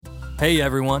Hey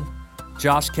everyone,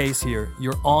 Josh Case here,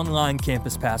 your online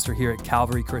campus pastor here at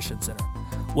Calvary Christian Center.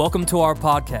 Welcome to our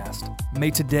podcast. May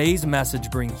today's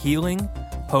message bring healing,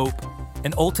 hope,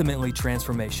 and ultimately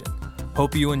transformation.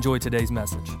 Hope you enjoy today's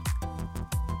message. I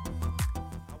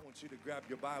want you to grab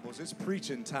your Bibles. It's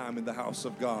preaching time in the house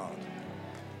of God.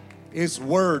 It's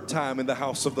word time in the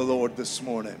house of the Lord this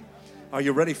morning. Are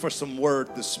you ready for some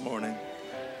word this morning?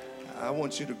 I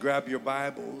want you to grab your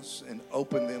Bibles and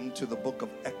open them to the book of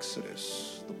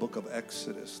Exodus. The book of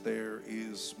Exodus. There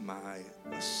is my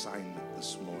assignment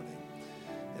this morning.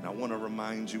 And I want to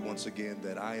remind you once again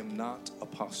that I am not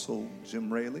Apostle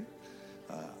Jim Raley.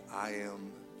 I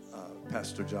am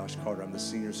Pastor Josh Carter. I'm the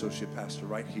Senior Associate Pastor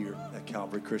right here at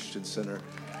Calvary Christian Center.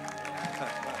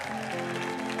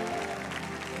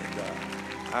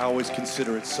 I always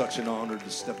consider it such an honor to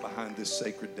step behind this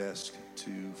sacred desk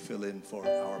to fill in for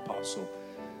our apostle.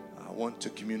 I want to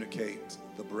communicate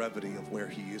the brevity of where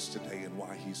he is today and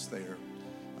why he's there.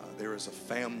 There is a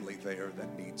family there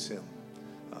that needs him.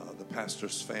 The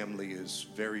pastor's family is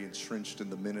very entrenched in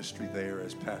the ministry there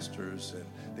as pastors, and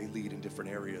they lead in different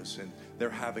areas, and they're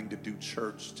having to do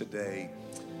church today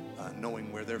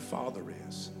knowing where their father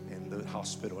is in the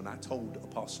hospital. And I told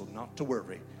Apostle not to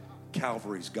worry.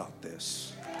 Calvary's got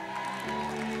this.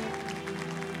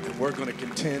 And we're going to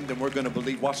contend and we're going to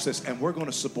believe. Watch this. And we're going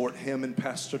to support him and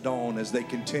Pastor Dawn as they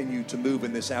continue to move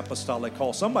in this apostolic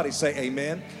call. Somebody say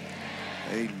amen.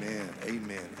 Amen.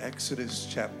 Amen. Exodus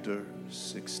chapter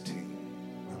 16.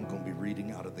 I'm going to be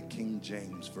reading out of the King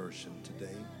James Version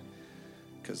today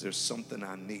because there's something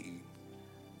I need.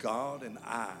 God and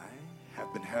I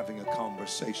have been having a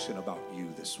conversation about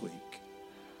you this week,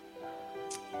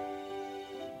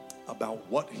 about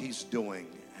what he's doing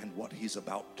and what he's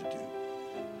about to do.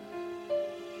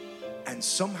 And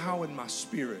somehow in my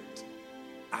spirit,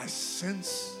 I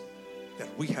sense that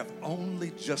we have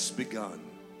only just begun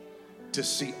to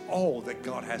see all that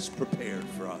God has prepared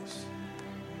for us.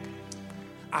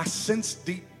 I sense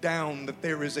deep down that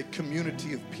there is a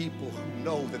community of people who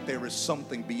know that there is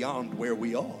something beyond where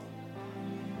we are.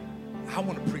 I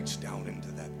want to preach down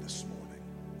into that this morning.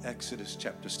 Exodus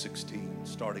chapter 16,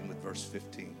 starting with verse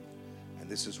 15. And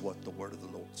this is what the word of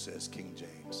the Lord says, King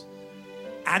James.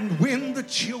 And when the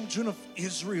children of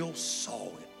Israel saw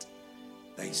it,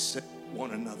 they said to one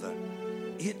another,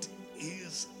 it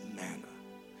is manna.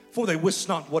 For they wist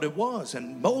not what it was.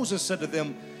 And Moses said to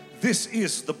them, this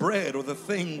is the bread, or the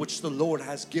thing which the Lord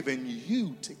has given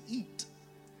you to eat.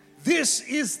 This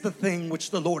is the thing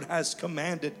which the Lord has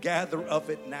commanded. Gather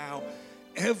of it now,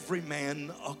 every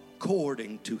man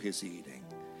according to his eating.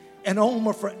 An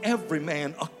omer for every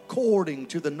man according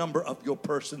to the number of your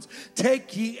persons.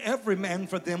 Take ye every man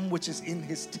for them which is in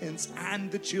his tents.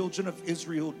 And the children of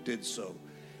Israel did so.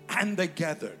 And they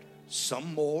gathered,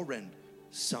 some more and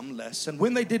some less. And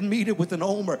when they did meet it with an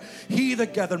omer, he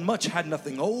that gathered much had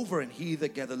nothing over, and he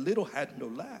that gathered little had no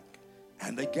lack.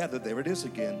 And they gathered, there it is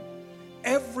again,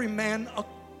 every man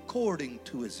according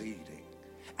to his eating.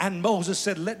 And Moses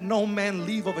said, let no man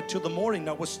leave of it till the morning.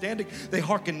 Notwithstanding, they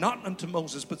hearkened not unto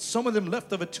Moses, but some of them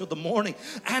left of it till the morning,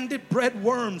 and did bred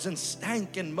worms and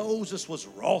stank. And Moses was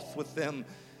wroth with them.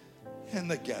 And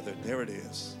they gathered, there it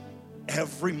is,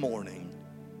 every morning,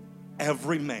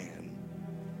 every man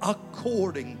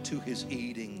according to his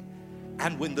eating.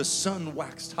 And when the sun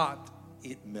waxed hot,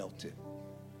 it melted.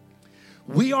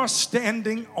 We are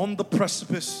standing on the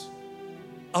precipice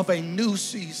of a new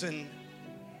season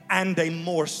and a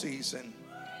more season.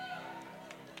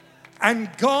 And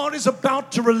God is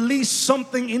about to release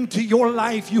something into your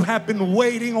life you have been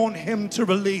waiting on him to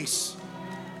release.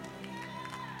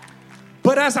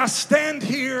 But as I stand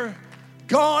here,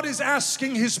 God is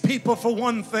asking his people for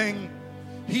one thing.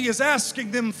 He is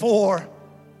asking them for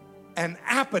an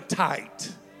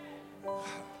appetite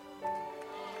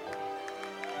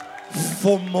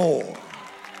for more.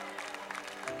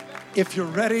 If you're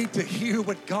ready to hear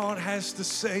what God has to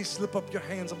say, slip up your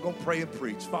hands. I'm going to pray and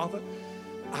preach. Father,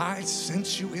 I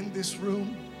sense you in this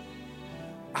room.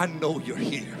 I know you're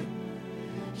here.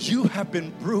 You have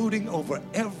been brooding over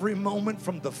every moment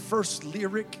from the first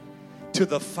lyric to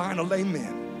the final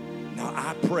amen. Now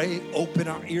I pray, open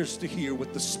our ears to hear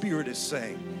what the Spirit is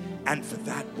saying. And for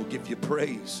that, we'll give you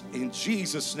praise. In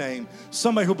Jesus' name.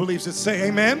 Somebody who believes it, say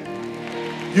amen.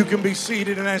 You can be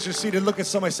seated, and as you're seated, look at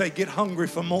somebody, say, get hungry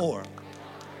for more.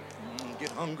 Get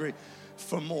hungry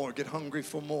for more. Get hungry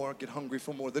for more. Get hungry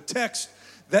for more. The text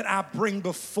that I bring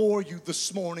before you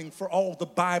this morning for all the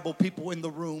Bible people in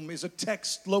the room is a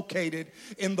text located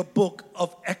in the book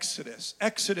of Exodus.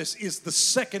 Exodus is the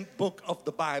second book of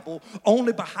the Bible,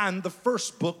 only behind the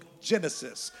first book of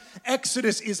Genesis.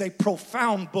 Exodus is a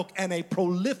profound book and a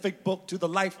prolific book to the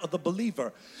life of the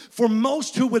believer. For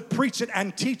most who would preach it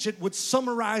and teach it would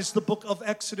summarize the book of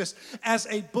Exodus as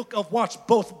a book of, watch,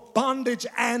 both bondage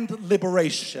and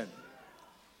liberation.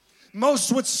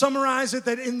 Most would summarize it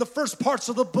that in the first parts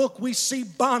of the book we see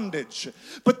bondage,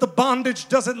 but the bondage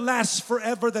doesn't last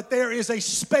forever, that there is a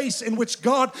space in which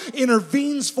God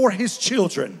intervenes for his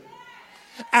children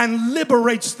and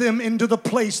liberates them into the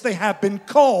place they have been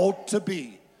called to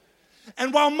be.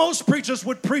 And while most preachers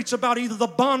would preach about either the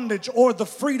bondage or the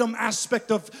freedom aspect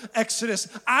of Exodus,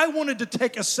 I wanted to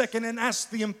take a second and ask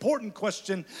the important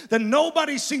question that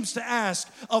nobody seems to ask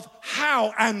of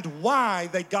how and why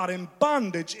they got in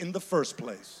bondage in the first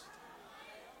place.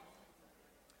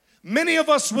 Many of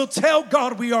us will tell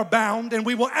God we are bound and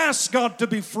we will ask God to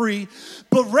be free,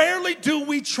 but rarely do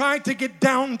we try to get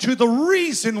down to the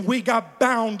reason we got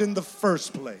bound in the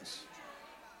first place.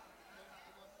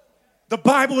 The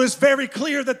Bible is very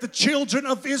clear that the children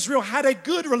of Israel had a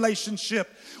good relationship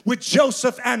with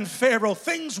Joseph and Pharaoh.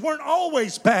 Things weren't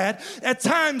always bad. At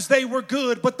times they were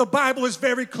good, but the Bible is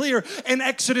very clear in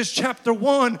Exodus chapter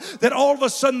 1 that all of a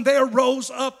sudden there rose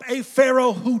up a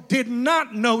Pharaoh who did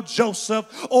not know Joseph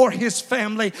or his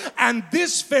family. And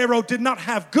this Pharaoh did not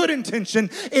have good intention.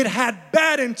 It had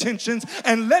bad intentions.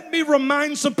 And let me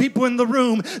remind some people in the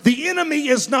room, the enemy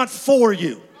is not for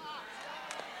you.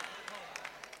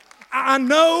 I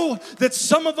know that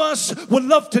some of us would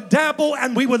love to dabble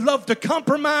and we would love to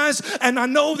compromise, and I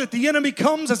know that the enemy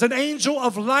comes as an angel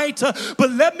of light,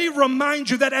 but let me remind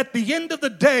you that at the end of the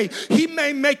day, he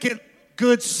may make it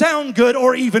good, sound good,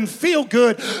 or even feel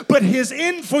good, but his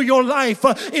end for your life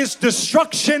is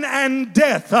destruction and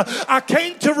death. I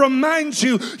came to remind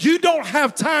you, you don't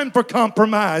have time for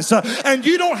compromise, and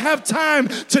you don't have time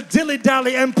to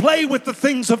dilly-dally and play with the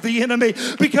things of the enemy,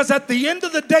 because at the end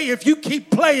of the day, if you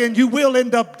keep playing, you will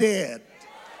end up dead.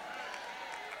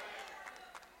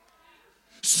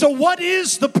 So what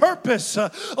is the purpose?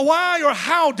 Why or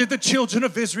how did the children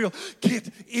of Israel get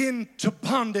into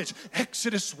bondage?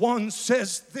 Exodus 1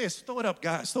 says this. Throw it up,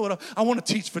 guys. Throw it up. I want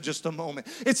to teach for just a moment.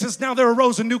 It says, now there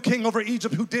arose a new king over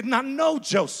Egypt who did not know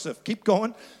Joseph. Keep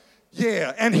going.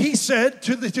 Yeah. And he said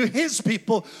to his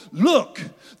people, look,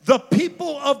 the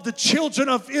people of the children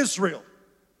of Israel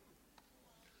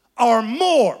are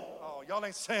more. Oh, y'all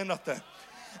ain't saying nothing.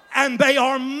 And they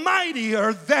are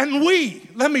mightier than we.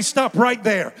 Let me stop right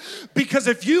there. Because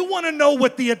if you want to know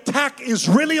what the attack is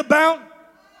really about,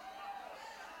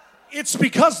 it's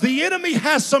because the enemy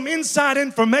has some inside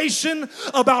information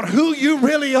about who you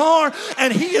really are,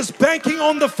 and he is banking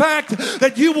on the fact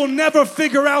that you will never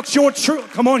figure out your true,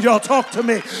 come on y'all, talk to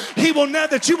me.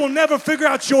 That you will never figure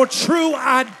out your true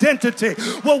identity.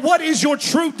 Well, what is your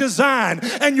true design?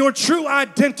 And your true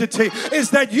identity is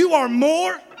that you are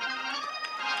more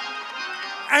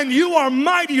and you are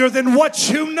mightier than what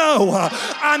you know.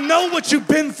 I know what you've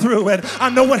been through, and I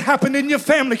know what happened in your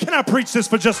family. Can I preach this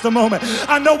for just a moment?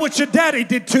 I know what your daddy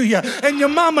did to you and your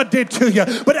mama did to you.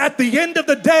 But at the end of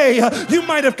the day, you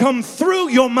might have come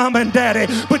through your mama and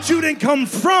daddy, but you didn't come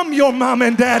from your mama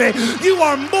and daddy. You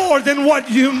are more than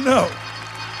what you know.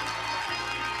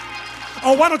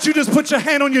 Oh, why don't you just put your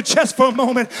hand on your chest for a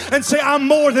moment and say, I'm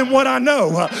more than what I know.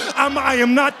 I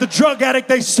am not the drug addict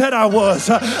they said I was.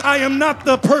 I am not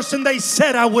the person they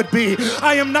said I would be.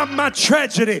 I am not my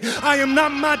tragedy. I am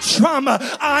not my trauma.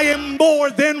 I am more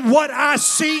than what I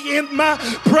see in my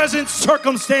present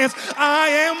circumstance. I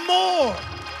am more.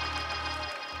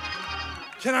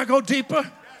 Can I go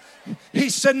deeper?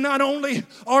 He said, not only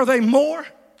are they more,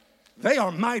 they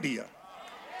are mightier.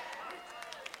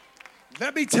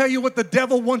 Let me tell you what the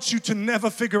devil wants you to never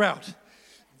figure out.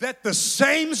 That the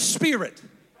same spirit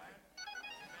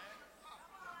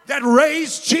that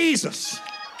raised Jesus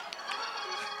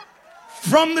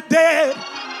from the dead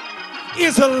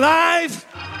is alive.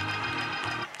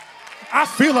 I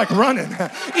feel like running.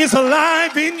 Is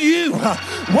alive in you.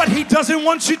 What he doesn't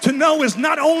want you to know is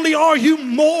not only are you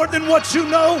more than what you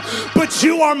know, but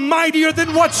you are mightier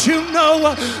than what you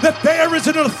know. That there is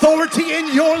an authority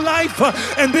in your life,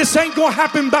 and this ain't gonna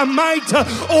happen by might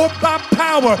or by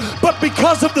power, but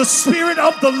because of the Spirit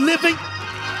of the living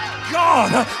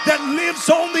God that lives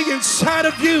on the inside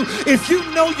of you. If you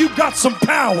know you got some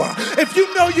power, if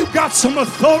you know you got some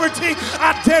authority,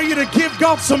 I dare you to give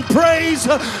God some praise,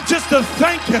 just to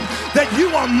thank him that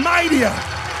you are mightier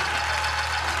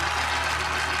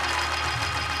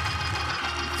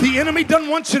The enemy doesn't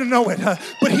want you to know it,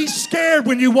 but he's scared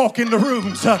when you walk into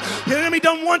rooms. The enemy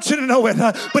don't want you to know it,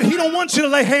 but he don't want you to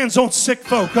lay hands on sick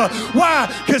folk.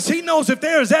 Why? Because he knows if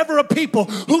there is ever a people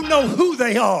who know who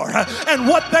they are and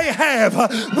what they have,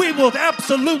 we will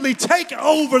absolutely take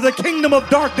over the kingdom of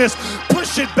darkness,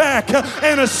 push it back,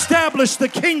 and establish the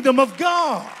kingdom of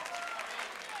God.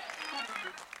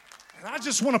 And I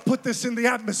just want to put this in the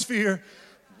atmosphere.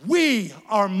 We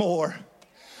are more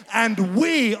and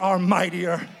we are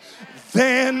mightier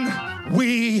than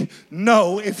we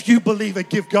know. If you believe it,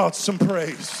 give God some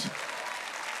praise.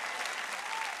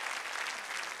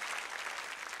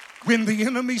 When the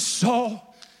enemy saw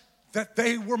that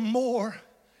they were more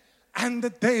and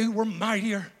that they were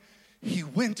mightier, he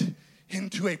went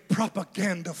into a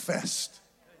propaganda fest,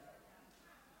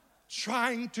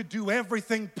 trying to do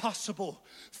everything possible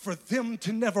for them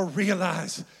to never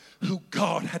realize who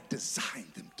God had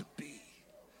designed them to be.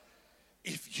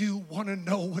 If you want to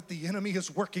know what the enemy is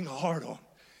working hard on,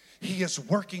 he is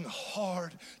working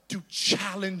hard to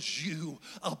challenge you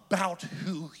about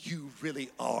who you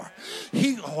really are.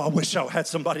 I wish I had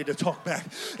somebody to talk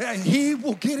back. He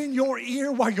will get in your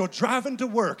ear while you're driving to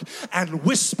work and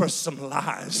whisper some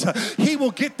lies. He will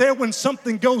get there when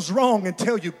something goes wrong and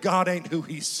tell you God ain't who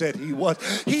he said he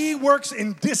was. He works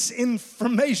in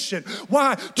disinformation.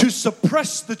 Why? To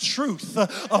suppress the truth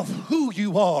of who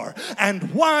you are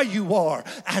and why you are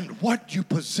and what you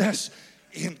possess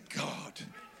in God.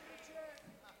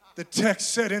 The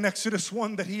text said in Exodus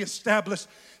 1 that he established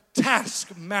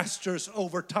taskmasters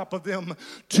over top of them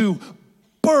to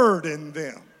burden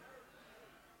them.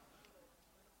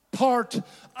 Part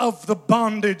of the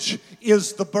bondage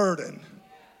is the burden.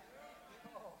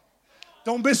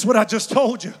 Don't miss what I just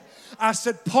told you. I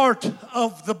said part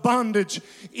of the bondage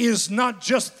is not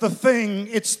just the thing,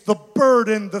 it's the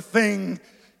burden the thing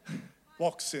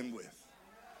walks in with.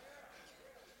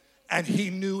 And he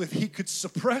knew if he could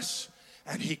suppress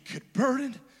and he could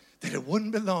burden, that it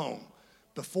wouldn't be long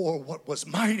before what was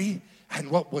mighty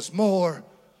and what was more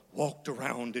walked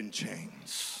around in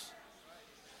chains.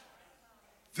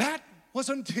 That was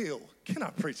until, can I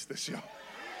preach this, y'all?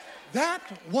 That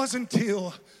was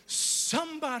until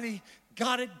somebody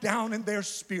got it down in their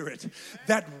spirit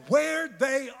that where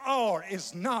they are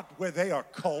is not where they are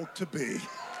called to be.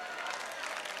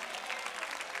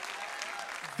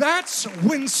 That's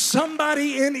when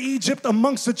somebody in Egypt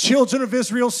amongst the children of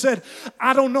Israel said,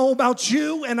 I don't know about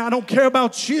you and I don't care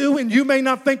about you and you may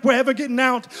not think we're ever getting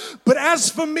out, but as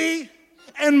for me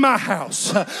and my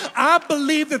house, I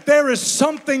believe that there is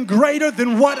something greater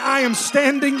than what I am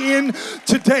standing in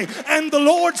today. And the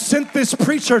Lord sent this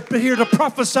preacher here to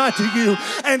prophesy to you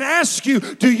and ask you,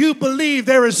 do you believe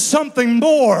there is something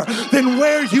more than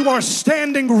where you are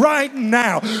standing right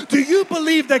now? Do you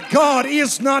believe that God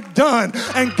is not done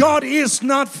and God is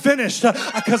not finished?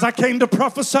 Because I came to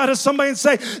prophesy to somebody and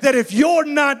say that if you're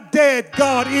not dead,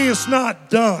 God is not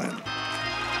done.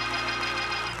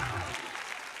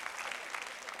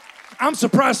 I'm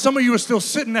surprised some of you are still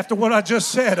sitting after what I just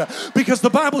said because the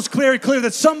Bible's very clear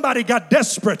that somebody got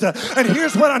desperate. And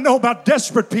here's what I know about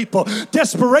desperate people.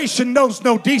 Desperation knows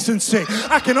no decency.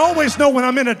 I can always know when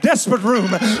I'm in a desperate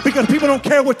room because people don't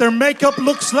care what their makeup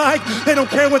looks like. They don't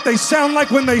care what they sound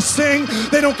like when they sing.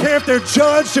 They don't care if they're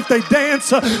judged, if they dance.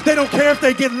 They don't care if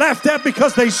they get laughed at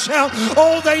because they shout.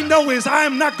 All they know is I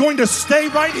am not going to stay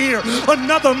right here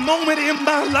another moment in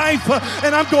my life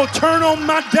and I'm going to turn on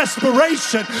my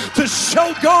desperation to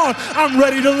show God I'm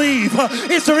ready to leave.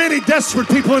 Is there any desperate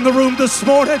people in the room this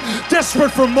morning?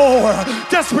 Desperate for more,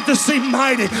 desperate to see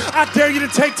mighty. I dare you to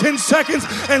take 10 seconds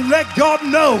and let God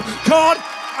know, God,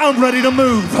 I'm ready to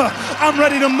move. I'm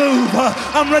ready to move.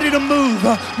 I'm ready to move.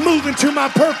 Move into my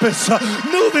purpose.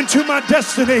 Move into my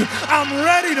destiny. I'm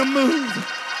ready to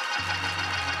move.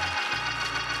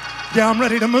 Yeah, I'm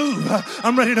ready to move.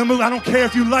 I'm ready to move. I don't care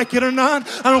if you like it or not.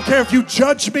 I don't care if you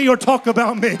judge me or talk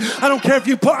about me. I don't care if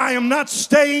you put, I am not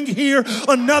staying here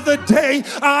another day.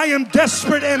 I am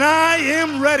desperate and I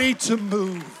am ready to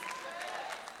move.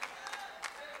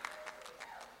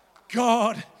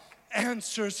 God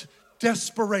answers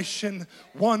desperation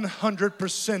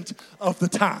 100% of the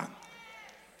time.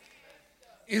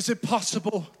 Is it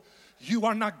possible you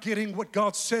are not getting what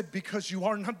God said because you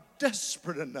are not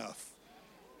desperate enough?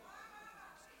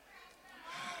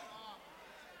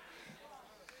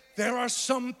 There are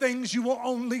some things you will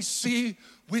only see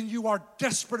when you are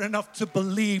desperate enough to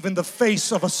believe in the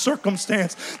face of a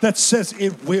circumstance that says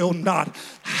it will not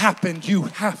happen. You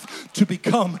have to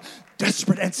become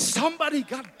desperate. And somebody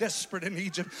got desperate in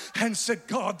Egypt and said,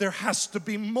 God, there has to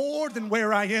be more than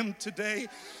where I am today.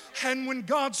 And when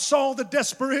God saw the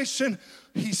desperation,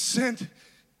 he sent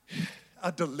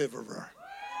a deliverer.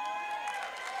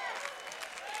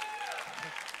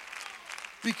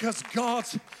 Because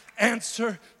God's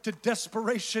answer to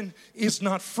desperation is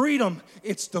not freedom,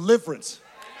 it's deliverance.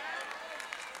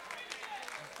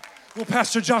 Well,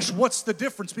 Pastor Josh, what's the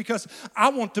difference? Because I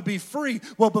want to be free.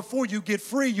 Well, before you get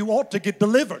free, you ought to get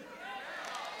delivered.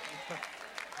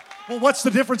 Well, what's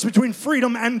the difference between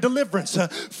freedom and deliverance?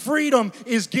 Freedom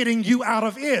is getting you out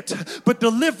of it, but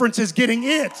deliverance is getting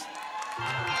it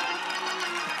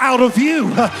out of you.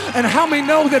 And how many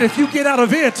know that if you get out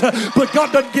of it, but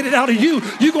God doesn't get it out of you,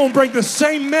 you're going to bring the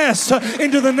same mess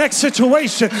into the next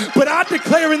situation. But I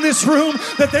declare in this room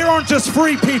that there aren't just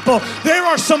free people. There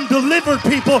are some delivered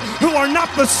people who are not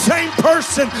the same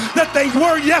person that they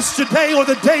were yesterday or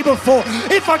the day before.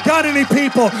 If I got any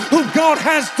people who God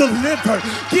has delivered,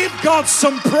 give God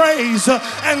some praise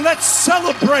and let's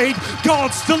celebrate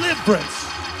God's deliverance.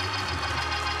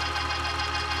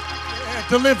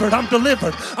 Delivered. I'm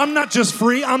delivered. I'm not just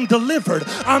free. I'm delivered.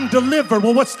 I'm delivered.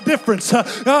 Well, what's the difference?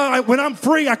 When I'm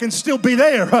free, I can still be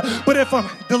there. But if I'm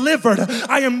delivered,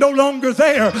 I am no longer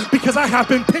there because I have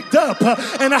been picked up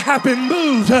and I have been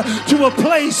moved to a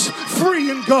place free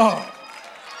in God.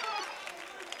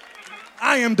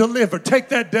 I am delivered. Take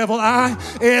that, devil. I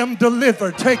am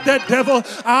delivered. Take that, devil.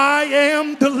 I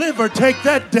am delivered. Take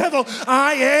that, devil.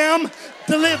 I am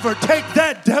delivered. Take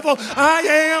that, devil. I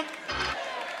am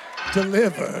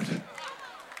delivered.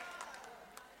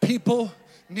 People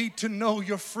need to know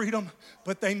your freedom,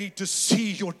 but they need to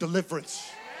see your deliverance.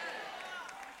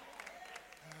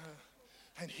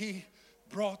 And he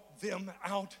brought them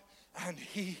out and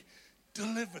he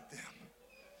delivered them.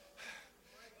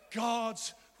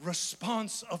 God's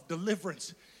response of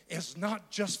deliverance is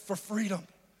not just for freedom.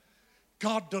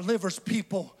 God delivers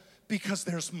people because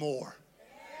there's more.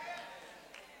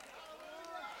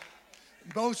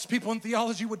 Most people in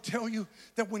theology would tell you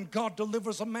that when God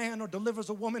delivers a man or delivers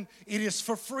a woman, it is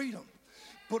for freedom.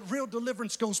 But real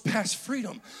deliverance goes past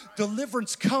freedom.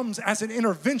 Deliverance comes as an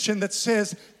intervention that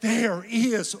says there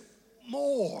is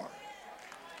more.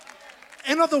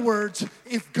 In other words,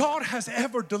 if God has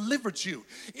ever delivered you,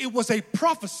 it was a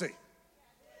prophecy.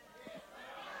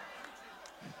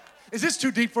 Is this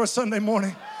too deep for a Sunday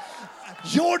morning?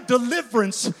 Your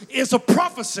deliverance is a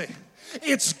prophecy.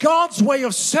 It's God's way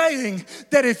of saying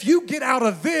that if you get out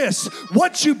of this,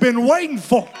 what you've been waiting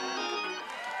for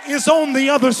is on the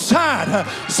other side.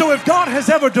 So if God has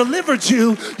ever delivered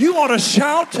you, you ought to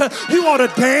shout, you ought to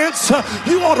dance,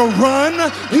 you ought to run,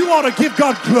 you ought to give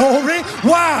God glory.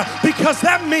 Why? Because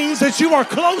that means that you are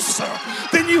closer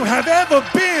than you have ever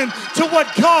been to what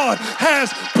God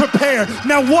has prepared.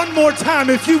 Now one more time,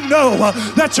 if you know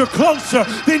that you're closer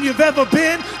than you've ever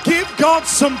been, give God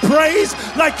some praise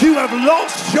like you have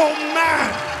lost your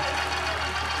mind.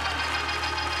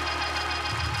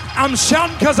 I'm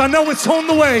shouting because I know it's on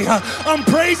the way. I'm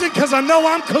praising because I know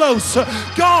I'm close.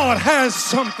 God has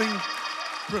something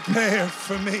prepared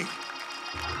for me.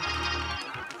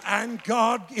 And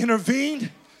God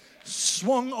intervened,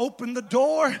 swung open the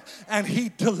door, and he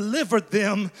delivered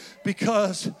them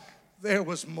because there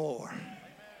was more.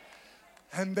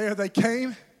 And there they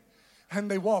came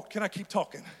and they walked. Can I keep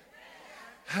talking?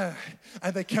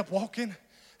 And they kept walking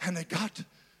and they got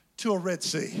to a Red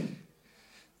Sea.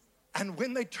 And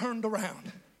when they turned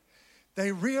around,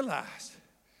 they realized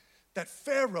that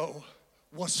Pharaoh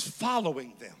was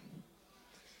following them.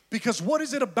 Because what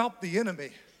is it about the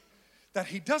enemy that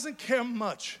he doesn't care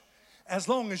much as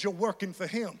long as you're working for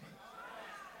him?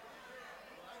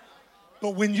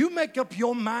 But when you make up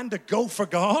your mind to go for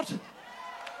God,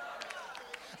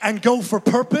 and go for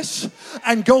purpose,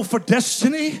 and go for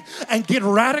destiny, and get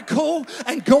radical,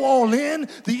 and go all in,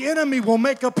 the enemy will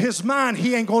make up his mind.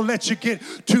 He ain't gonna let you get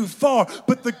too far.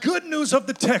 But the good news of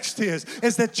the text is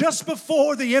that just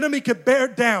before the enemy could bear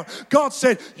down, God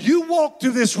said, you walk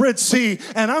through this Red Sea,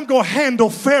 and I'm gonna handle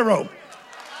Pharaoh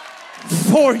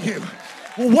for you.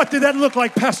 Well, what did that look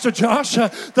like, Pastor Josh?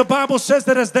 The Bible says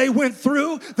that as they went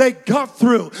through, they got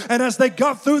through. And as they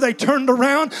got through, they turned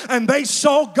around and they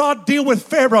saw God deal with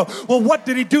Pharaoh. Well, what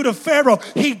did he do to Pharaoh?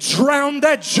 He drowned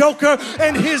that joker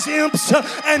and his imps.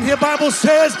 And the Bible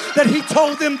says that he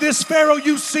told them, this Pharaoh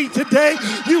you see today,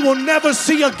 you will never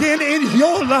see again in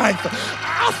your life.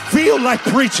 I feel like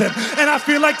preaching. And I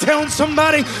feel like telling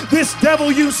somebody, this devil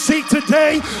you see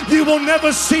today, you will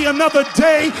never see another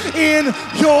day in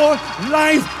your life.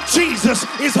 Jesus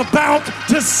is about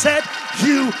to set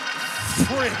you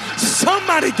free.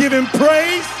 Somebody give him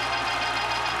praise.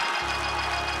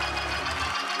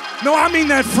 No, I mean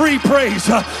that free praise.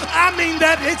 I mean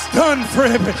that it's done for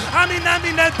him. I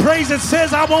mean that praise that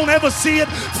says I won't ever see it,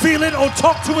 feel it, or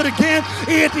talk to it again.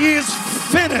 It is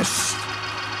finished.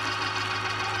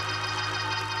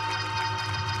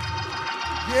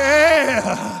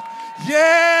 Yeah.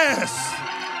 Yes.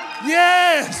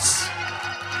 Yes.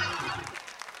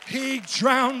 He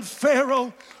drowned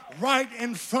Pharaoh right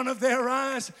in front of their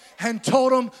eyes and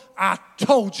told them, I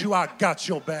told you I got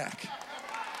your back.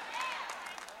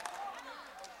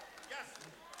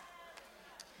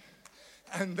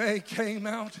 And they came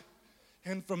out,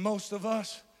 and for most of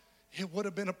us, it would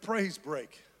have been a praise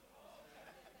break.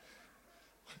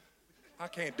 I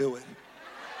can't do it.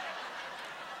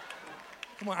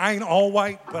 Come on, I ain't all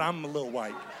white, but I'm a little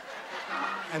white.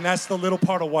 And that's the little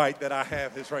part of white that I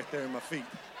have is right there in my feet.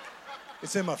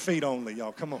 It's in my feet only,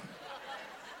 y'all. Come on.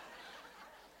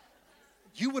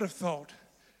 You would have thought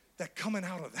that coming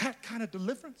out of that kind of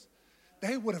deliverance,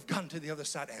 they would have gotten to the other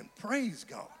side and praised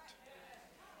God.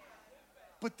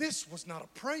 But this was not a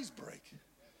praise break.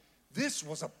 This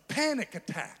was a panic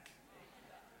attack.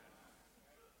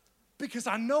 Because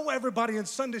I know everybody in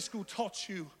Sunday school taught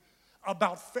you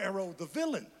about Pharaoh the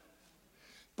villain.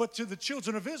 But to the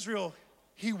children of Israel,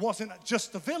 he wasn't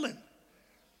just a villain.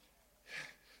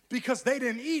 Because they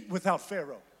didn't eat without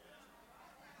Pharaoh.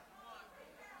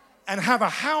 And have a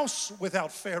house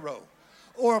without Pharaoh.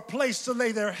 Or a place to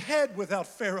lay their head without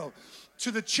Pharaoh.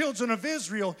 To the children of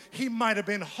Israel, he might have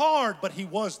been hard, but he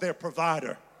was their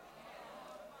provider.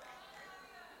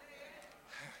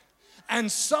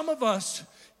 And some of us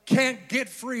can't get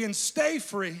free and stay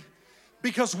free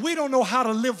because we don't know how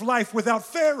to live life without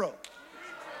Pharaoh.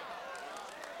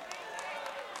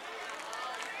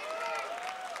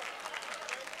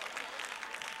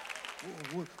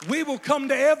 We will come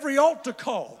to every altar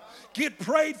call, get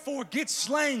prayed for, get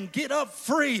slain, get up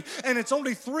free, and it's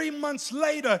only 3 months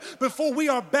later before we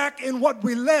are back in what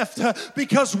we left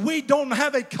because we don't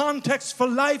have a context for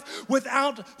life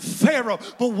without Pharaoh.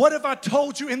 But what if I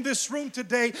told you in this room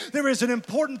today there is an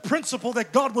important principle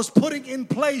that God was putting in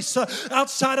place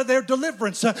outside of their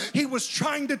deliverance? He was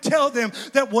trying to tell them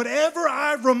that whatever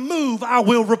I remove, I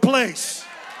will replace.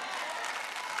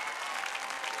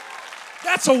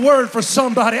 That's a word for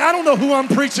somebody. I don't know who I'm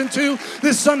preaching to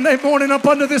this Sunday morning up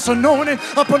under this anointing,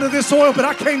 up under this oil, but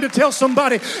I came to tell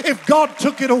somebody, if God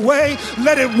took it away,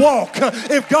 let it walk.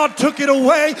 If God took it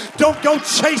away, don't go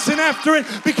chasing after it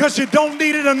because you don't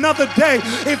need it another day.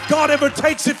 If God ever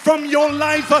takes it from your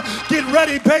life, get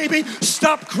ready, baby.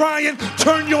 Stop crying,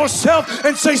 turn yourself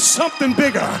and say something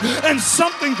bigger and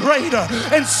something greater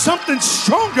and something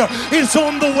stronger is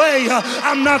on the way.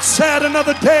 I'm not sad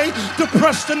another day,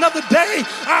 depressed another day.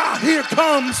 Here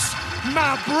comes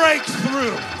my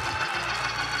breakthrough.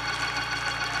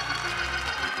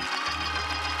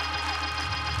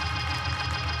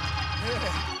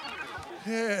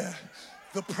 Yeah.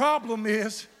 The problem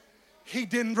is he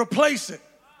didn't replace it.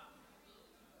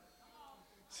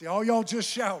 See, all y'all just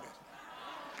shouted.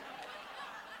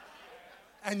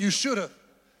 And you should have.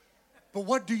 But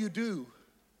what do you do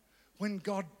when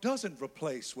God doesn't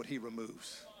replace what he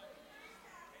removes?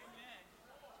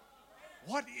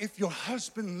 What if your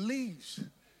husband leaves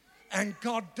and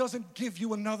God doesn't give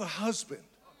you another husband?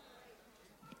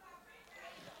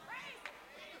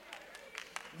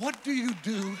 What do you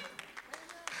do?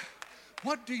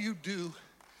 What do you do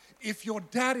if your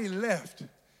daddy left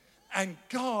and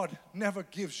God never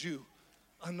gives you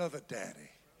another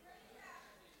daddy?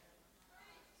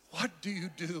 What do you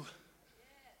do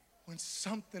when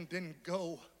something didn't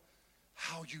go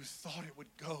how you thought it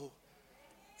would go?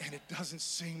 And it doesn't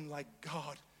seem like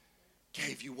God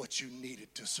gave you what you needed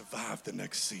to survive the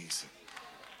next season.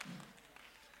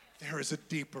 There is a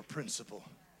deeper principle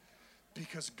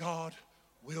because God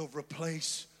will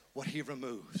replace what he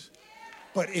removes.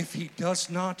 But if he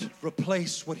does not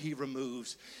replace what he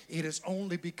removes, it is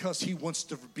only because he wants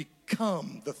to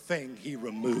become the thing he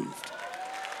removed.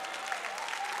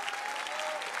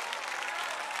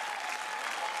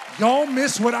 Y'all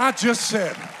miss what I just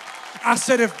said. I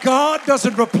said if God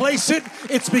doesn't replace it,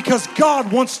 it's because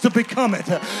God wants to become it.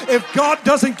 If God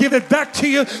doesn't give it back to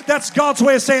you, that's God's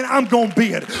way of saying, I'm going to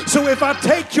be it. So if I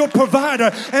take your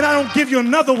provider and I don't give you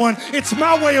another one, it's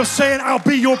my way of saying I'll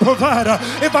be your provider.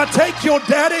 If I take your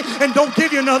daddy and don't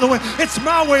give you another one, it's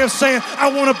my way of saying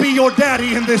I want to be your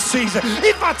daddy in this season.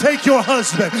 If I take your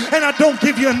husband and I don't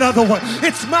give you another one,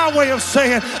 it's my way of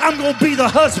saying I'm going to be the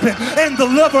husband and the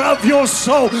lover of your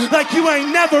soul like you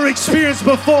ain't never experienced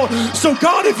before. So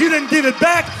God, if you didn't give it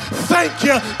back, thank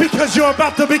you because you're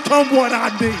about to become what I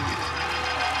need.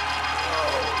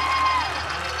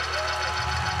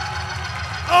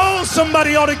 Oh,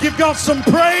 somebody ought to give God some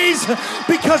praise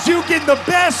because you get the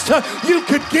best you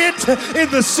could get in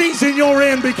the season you're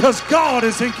in because God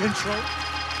is in control.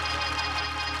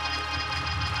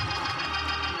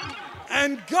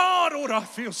 And God, oh, I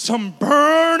feel some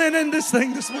burning in this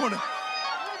thing this morning.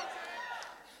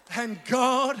 And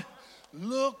God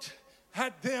looked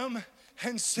at them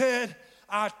and said,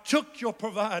 I took your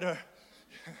provider.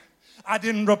 I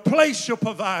didn't replace your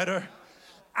provider.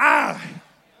 I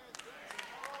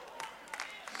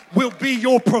will be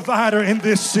your provider in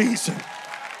this season.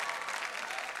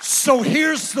 So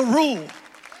here's the rule.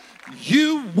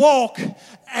 You walk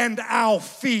and I'll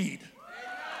feed.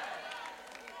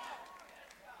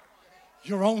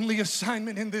 Your only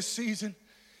assignment in this season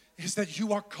is that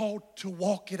you are called to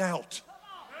walk it out.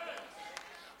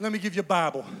 Let me give you a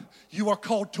Bible. You are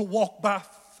called to walk by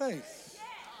faith.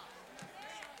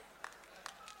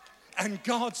 And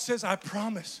God says, I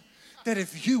promise that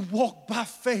if you walk by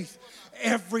faith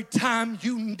every time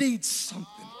you need something.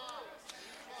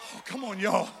 Oh, come on,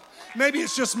 y'all. Maybe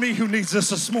it's just me who needs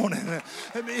this morning.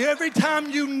 Every time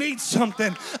you need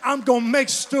something, I'm going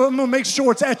to make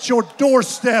sure it's at your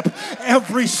doorstep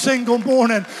every single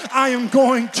morning. I am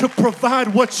going to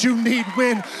provide what you need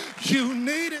when you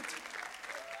need it.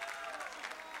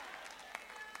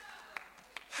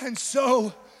 And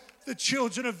so the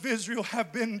children of Israel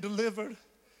have been delivered.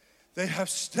 They have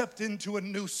stepped into a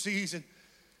new season.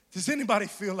 Does anybody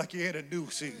feel like you're in a new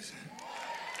season?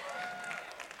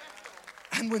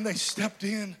 And when they stepped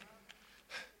in,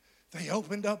 they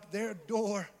opened up their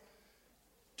door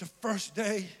to first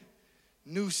day,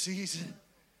 new season,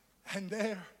 and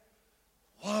there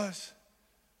was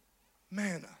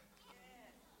manna.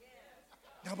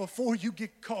 Now, before you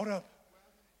get caught up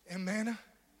in manna,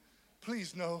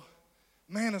 please know,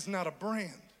 manna's not a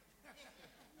brand.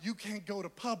 You can't go to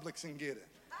Publix and get it.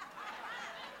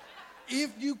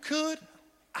 If you could,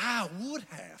 I would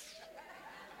have.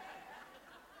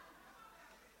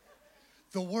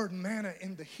 The word manna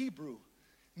in the Hebrew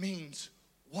means,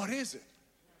 what is it?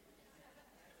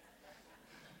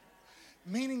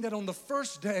 Meaning that on the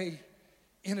first day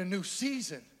in a new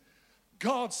season,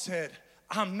 God said,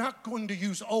 I'm not going to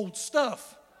use old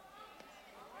stuff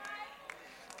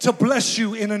to bless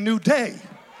you in a new day.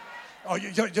 Oh,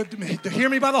 you hear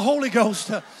me by the Holy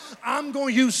Ghost. I'm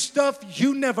going to use stuff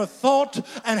you never thought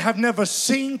and have never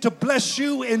seen to bless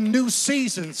you in new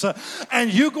seasons.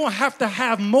 And you're going to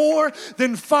have more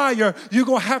than fire. You're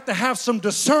going to have some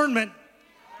discernment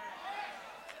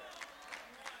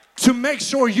to make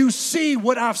sure you see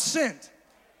what I've sent.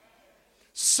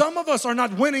 Some of us are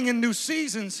not winning in new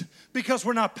seasons because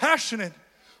we're not passionate.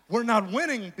 We're not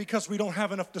winning because we don't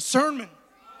have enough discernment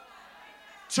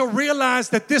to realize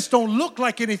that this don't look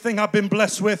like anything I've been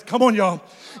blessed with. Come on, y'all.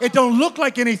 It don't look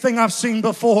like anything I've seen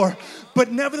before.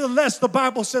 But nevertheless, the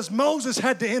Bible says Moses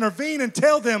had to intervene and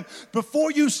tell them,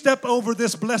 before you step over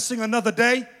this blessing another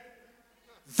day,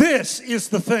 this is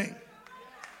the thing.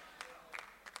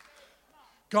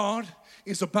 God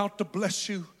is about to bless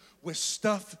you with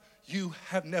stuff you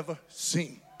have never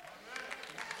seen.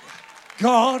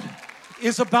 God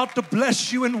is about to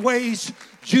bless you in ways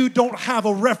you don't have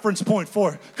a reference point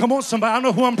for. Come on, somebody. I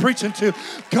know who I'm preaching to.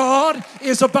 God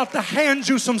is about to hand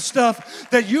you some stuff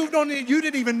that you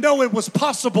didn't even know it was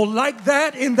possible like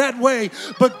that in that way.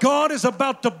 But God is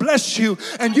about to bless you,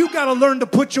 and you got to learn to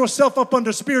put yourself up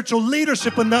under spiritual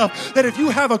leadership enough that if you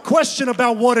have a question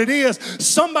about what it is,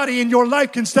 somebody in your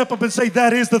life can step up and say,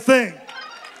 that is the thing.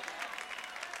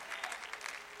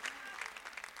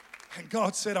 And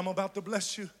God said, I'm about to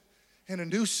bless you in a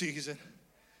new season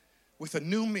with a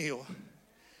new meal.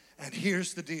 And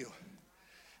here's the deal.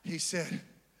 He said,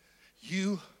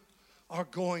 you are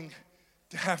going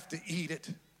to have to eat it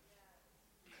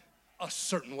a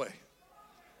certain way.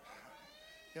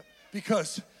 Yep.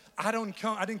 Because I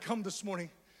didn't come this morning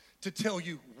to tell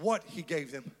you what he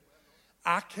gave them.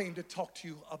 I came to talk to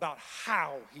you about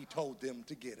how he told them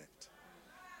to get it.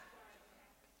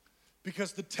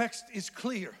 Because the text is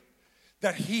clear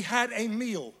that he had a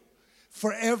meal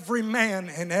for every man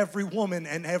and every woman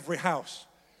and every house.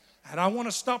 And I want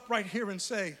to stop right here and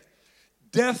say,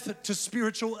 death to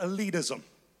spiritual elitism.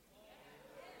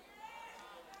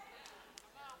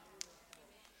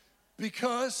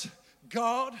 Because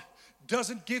God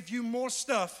doesn't give you more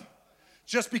stuff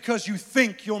just because you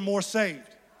think you're more saved.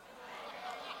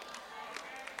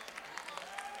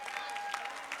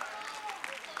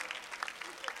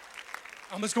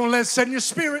 I'm just going to let it set in your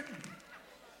spirit.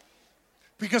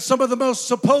 Because some of the most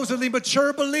supposedly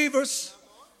mature believers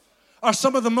are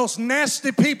some of the most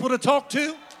nasty people to talk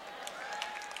to.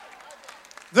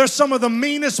 They're some of the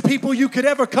meanest people you could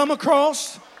ever come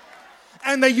across.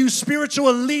 And they use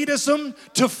spiritual elitism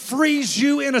to freeze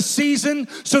you in a season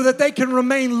so that they can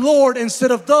remain Lord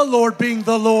instead of the Lord being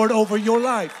the Lord over your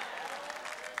life.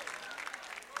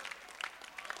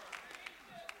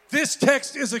 This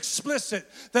text is explicit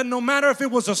that no matter if it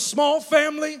was a small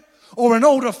family or an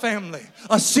older family,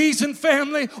 a seasoned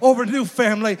family or a new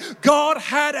family. God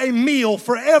had a meal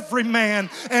for every man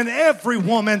and every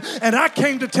woman. And I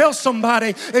came to tell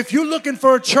somebody, if you're looking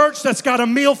for a church that's got a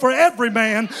meal for every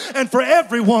man and for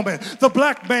every woman, the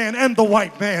black man and the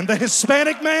white man, the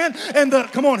Hispanic man and the,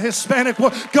 come on, Hispanic,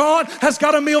 God has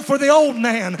got a meal for the old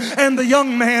man and the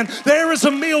young man. There is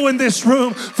a meal in this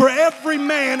room for every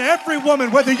man, every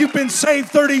woman, whether you've been saved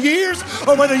 30 years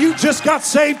or whether you just got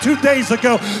saved 2 days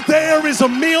ago. There is a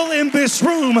meal in this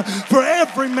room for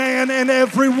every man and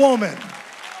every woman.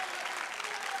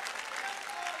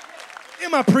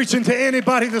 Am I preaching to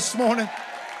anybody this morning?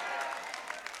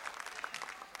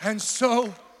 And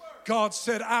so God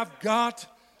said, I've got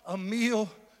a meal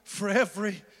for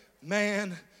every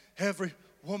man, every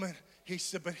woman. He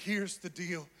said, but here's the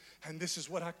deal, and this is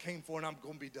what I came for, and I'm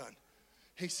going to be done.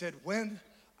 He said, when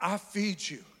I feed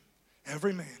you,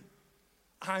 every man,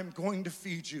 I'm going to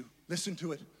feed you, listen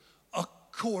to it,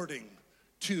 according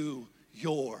to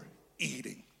your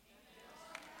eating.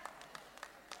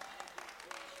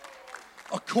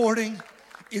 According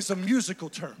is a musical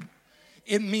term.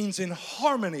 It means in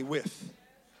harmony with.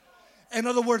 In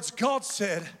other words, God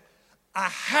said, I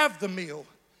have the meal.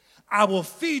 I will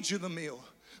feed you the meal,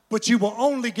 but you will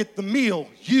only get the meal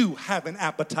you have an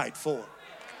appetite for.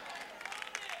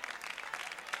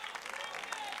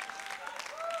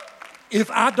 If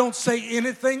I don't say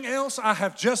anything else, I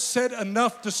have just said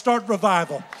enough to start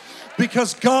revival.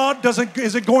 Because God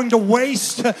isn't going to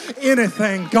waste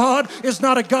anything. God is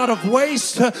not a God of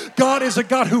waste. God is a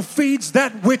God who feeds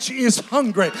that which is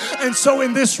hungry. And so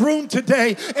in this room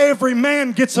today, every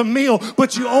man gets a meal,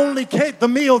 but you only get the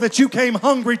meal that you came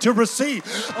hungry to receive.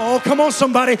 Oh, come on,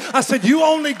 somebody. I said, you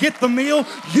only get the meal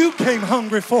you came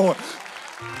hungry for.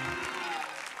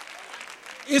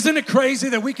 Isn't it crazy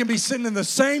that we can be sitting in the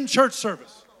same church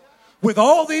service with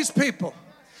all these people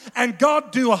and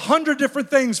God do 100 different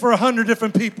things for 100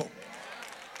 different people?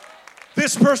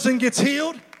 This person gets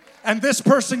healed, and this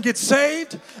person gets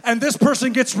saved, and this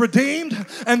person gets redeemed,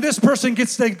 and this person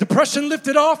gets the depression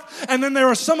lifted off, and then there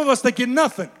are some of us that get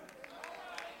nothing.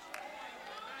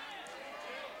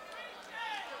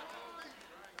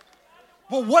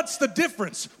 Well, what's the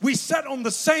difference? We sat on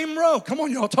the same row. Come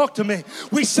on, y'all, talk to me.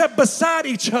 We sat beside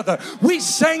each other. We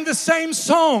sang the same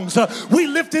songs. We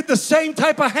lifted the same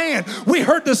type of hand. We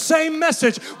heard the same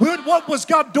message. What was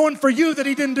God doing for you that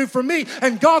he didn't do for me?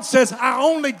 And God says, I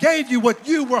only gave you what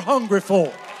you were hungry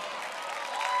for.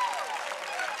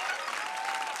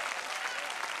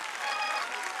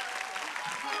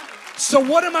 So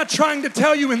what am I trying to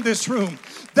tell you in this room?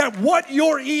 That what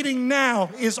you're eating now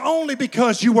is only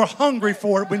because you were hungry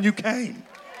for it when you came.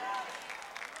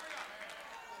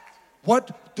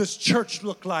 What does church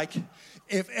look like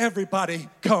if everybody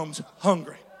comes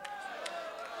hungry?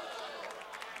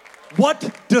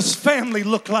 What does family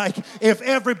look like if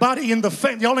everybody in the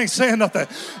family, y'all ain't saying nothing,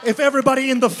 if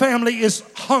everybody in the family is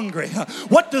hungry?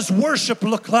 What does worship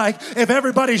look like if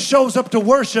everybody shows up to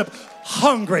worship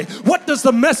hungry? What does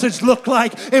the message look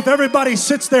like if everybody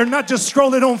sits there not just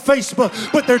scrolling on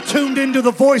Facebook, but they're tuned into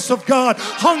the voice of God,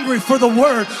 hungry for the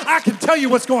word? I can tell you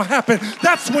what's going to happen.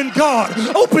 That's when God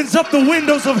opens up the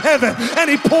windows of heaven and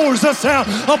he pours us out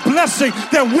a blessing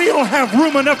that we don't have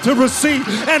room enough to receive,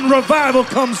 and revival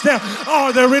comes down.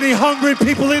 Are there any hungry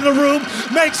people in the room?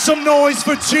 Make some noise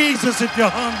for Jesus if you're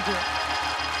hungry.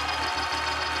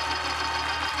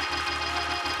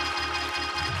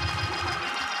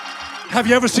 Have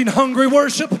you ever seen hungry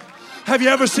worship? Have you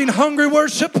ever seen hungry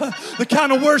worship? The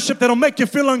kind of worship that'll make you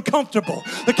feel uncomfortable.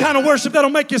 The kind of worship that'll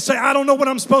make you say, I don't know what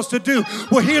I'm supposed to do.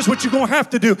 Well, here's what you're going to have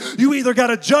to do. You either got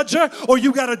to judge her or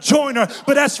you got to join her.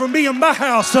 But as for me and my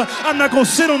house, I'm not going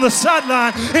to sit on the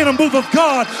sideline in a move of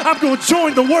God. I'm going to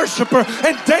join the worshiper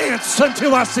and dance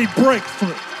until I see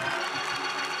breakthrough.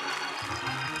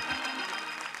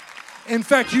 In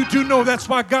fact, you do know that's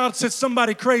why God said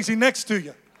somebody crazy next to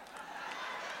you.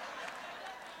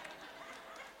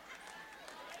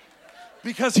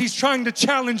 Because he's trying to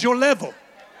challenge your level.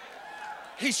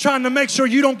 He's trying to make sure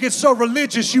you don't get so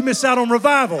religious you miss out on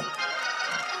revival.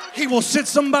 He will sit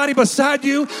somebody beside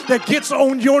you that gets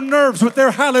on your nerves with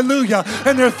their hallelujah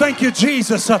and their thank you,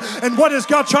 Jesus. And what is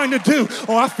God trying to do?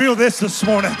 Oh, I feel this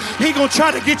morning. He's going to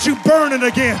try to get you burning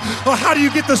again. Well, how do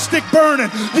you get the stick burning?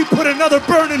 You put another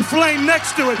burning flame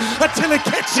next to it until it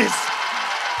catches.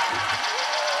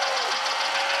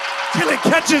 Till it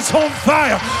catches on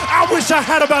fire. I wish I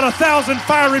had about 1,000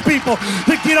 fiery people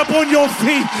to get up on your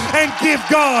feet and give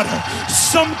God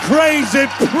some crazy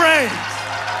praise.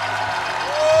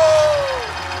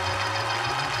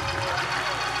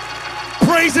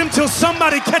 Praise him till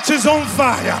somebody catches on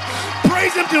fire.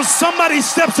 Praise him till somebody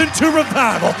steps into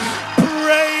revival.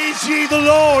 Praise ye the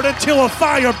Lord until a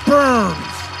fire burns.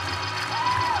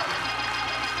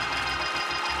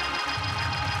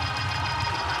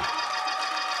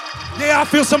 Yeah, I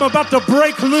feel something about to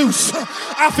break loose.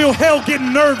 I feel hell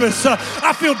getting nervous.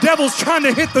 I feel devils trying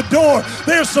to hit the door.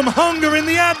 There's some hunger in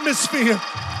the atmosphere.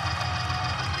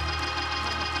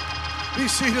 Be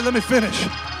seated, let me finish.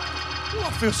 Ooh, I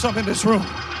feel something in this room.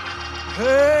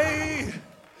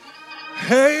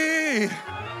 Hey,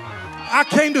 I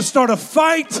came to start a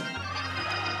fight.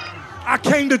 I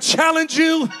came to challenge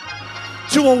you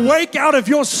to awake out of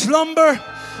your slumber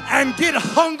and get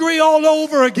hungry all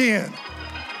over again.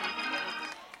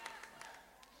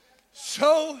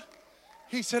 So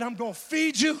he said, I'm going to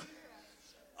feed you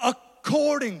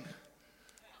according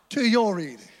to your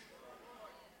eating.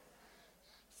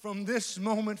 From this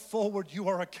moment forward, you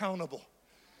are accountable.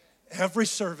 Every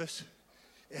service,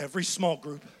 every small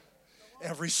group,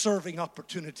 every serving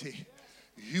opportunity,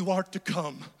 you are to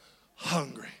come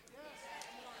hungry.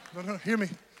 No, hear me.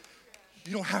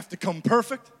 You don't have to come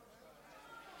perfect.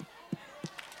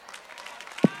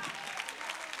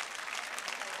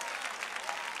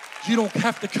 You don't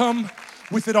have to come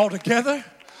with it all together.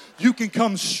 You can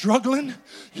come struggling.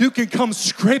 You can come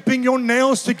scraping your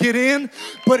nails to get in,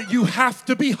 but you have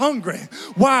to be hungry.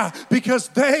 Why? Because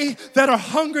they that are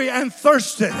hungry and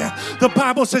thirsty, the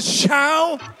Bible says,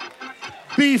 shall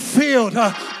be filled.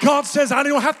 God says, I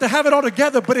don't have to have it all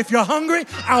together, but if you're hungry,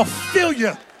 I'll fill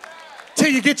you till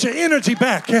you get your energy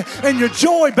back and your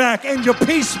joy back and your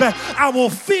peace back. I will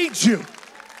feed you.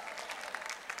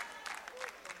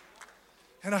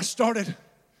 And I started,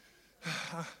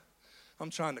 I'm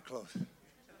trying to close.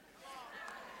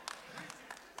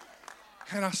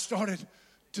 And I started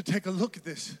to take a look at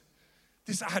this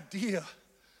idea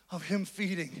of him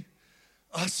feeding,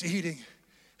 us eating.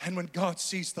 And when God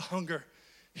sees the hunger,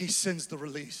 he sends the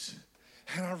release.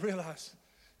 And I realized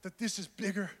that this is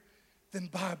bigger than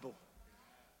Bible.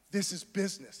 This is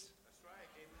business.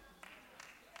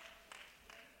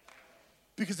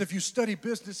 Because if you study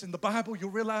business in the Bible, you'll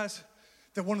realize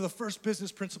that one of the first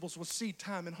business principles was seed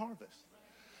time and harvest,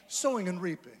 sowing and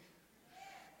reaping.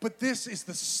 But this is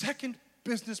the second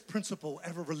business principle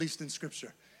ever released in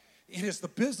Scripture. It is the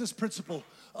business principle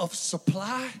of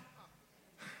supply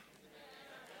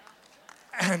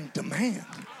and demand.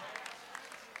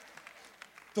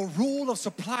 The rule of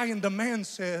supply and demand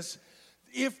says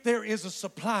if there is a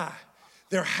supply,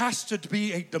 there has to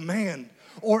be a demand,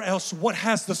 or else what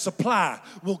has the supply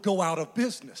will go out of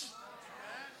business.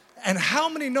 And how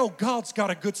many know God's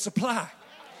got a good supply?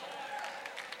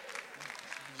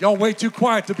 Y'all way too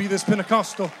quiet to be this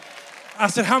Pentecostal. I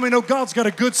said, how many know God's got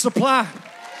a good supply?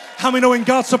 How many know in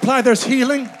God's supply there's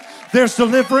healing, there's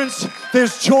deliverance,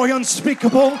 there's joy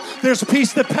unspeakable, there's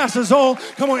peace that passes all.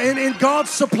 Come on, in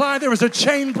God's supply there is a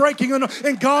chain breaking.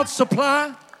 In God's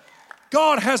supply,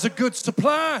 God has a good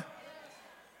supply.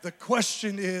 The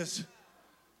question is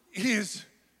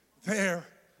there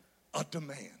a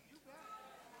demand?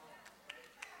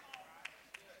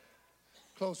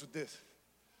 Close with this.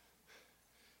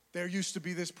 There used to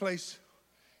be this place,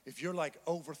 if you're like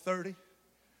over 30,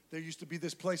 there used to be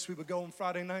this place we would go on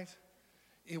Friday nights.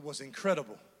 It was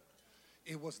incredible.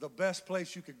 It was the best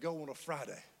place you could go on a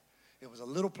Friday. It was a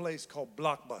little place called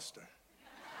Blockbuster.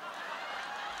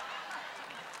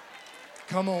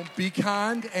 Come on, be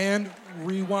kind and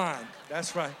rewind.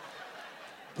 That's right.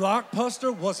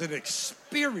 Blockbuster was an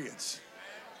experience.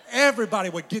 Everybody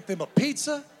would get them a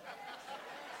pizza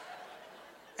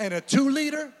and a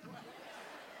 2-liter,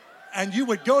 and you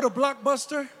would go to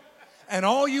Blockbuster, and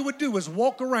all you would do was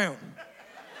walk around.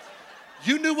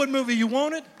 You knew what movie you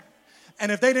wanted,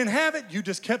 and if they didn't have it, you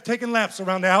just kept taking laps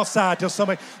around the outside till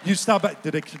somebody, you stop by.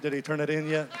 Did they turn that in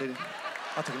yet?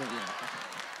 I'll take it in.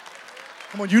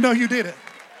 Come on, you know you did it.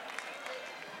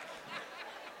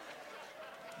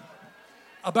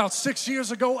 About 6 years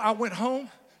ago, I went home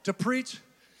to preach,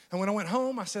 and when I went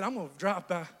home, I said, I'm going to drive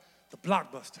by the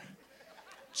Blockbuster.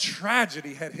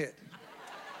 Tragedy had hit.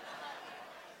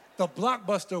 The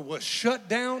Blockbuster was shut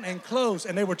down and closed,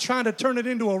 and they were trying to turn it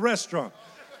into a restaurant.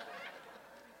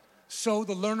 So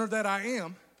the learner that I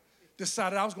am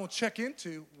decided I was going to check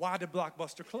into why did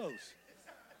Blockbuster close.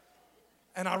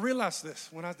 And I realized this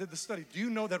when I did the study. Do you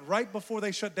know that right before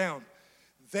they shut down,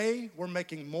 they were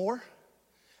making more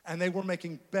and they were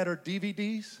making better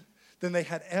DVDs than they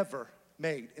had ever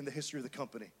made in the history of the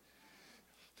company.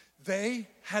 They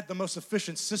had the most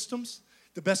efficient systems,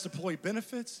 the best employee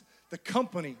benefits. The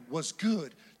company was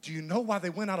good. Do you know why they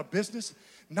went out of business?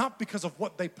 Not because of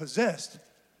what they possessed,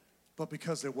 but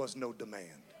because there was no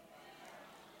demand.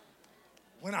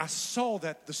 when I saw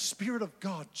that, the Spirit of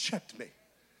God checked me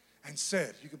and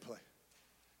said, you can play.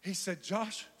 He said,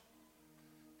 Josh,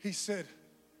 he said,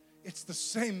 it's the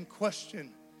same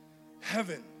question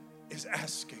heaven is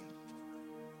asking.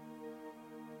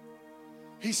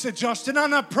 He said, Josh, did I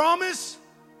not promise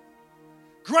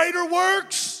greater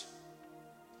works?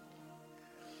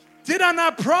 Did I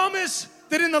not promise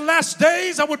that in the last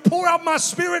days I would pour out my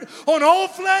Spirit on all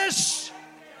flesh?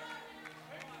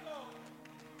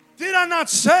 Did I not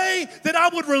say that I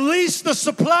would release the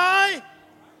supply?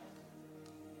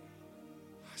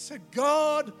 I said,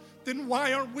 God, then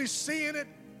why aren't we seeing it?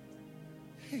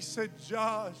 He said,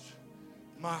 Josh,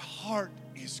 my heart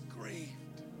is grieved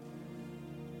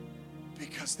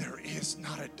because there is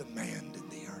not a demand in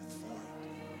the earth for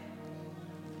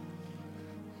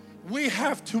it. We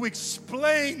have to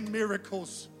explain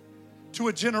miracles to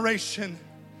a generation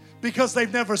because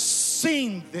they've never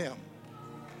seen them.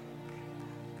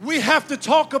 We have to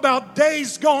talk about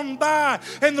days gone by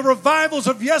and the revivals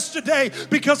of yesterday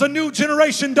because a new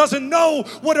generation doesn't know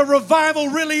what a revival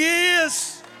really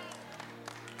is.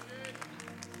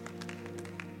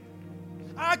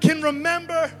 I can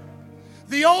remember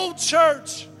the old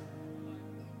church.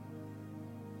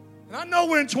 And I know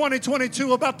we're in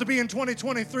 2022, about to be in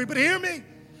 2023, but hear me.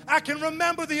 I can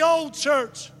remember the old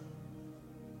church.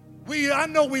 I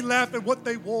know we laugh at what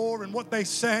they wore and what they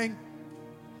sang,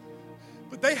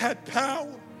 but they had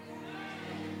power.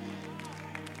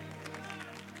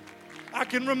 I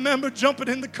can remember jumping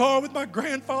in the car with my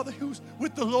grandfather who was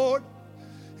with the Lord,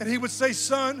 and he would say,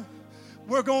 son,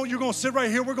 you're going to sit right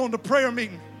here. We're going to prayer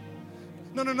meeting.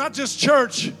 No, not just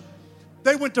church.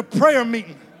 They went to prayer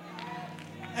meeting,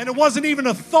 and it wasn't even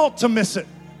a thought to miss it.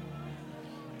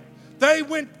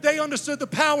 They understood the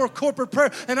power of corporate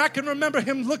prayer. And I can remember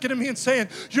him looking at me and saying,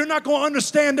 you're not going to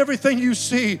understand everything you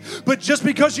see, but just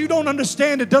because you don't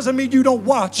understand it doesn't mean you don't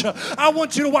watch. I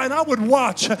want you to watch. And I would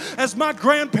watch as my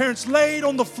grandparents laid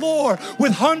on the floor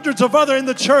with hundreds of other in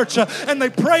the church, and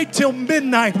they prayed till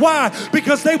midnight. Why?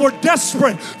 Because they were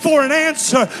desperate for an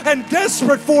answer and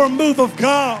desperate for a move of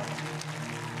God.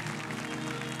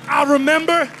 I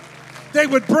remember they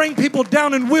would bring people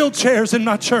down in wheelchairs in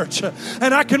my church.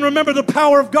 And I can remember the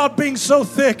power of God being so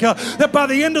thick that by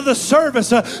the end of the service,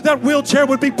 that wheelchair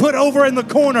would be put over in the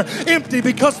corner empty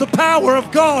because the power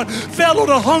of God fell on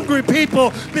the hungry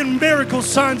people in miracle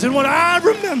signs. And what I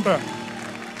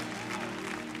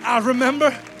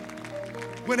remember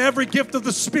when every gift of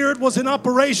the Spirit was in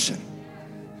operation,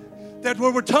 that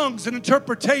were tongues and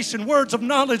interpretation, words of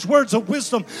knowledge, words of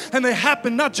wisdom. And they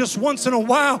happened not just once in a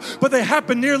while, but they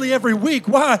happened nearly every week.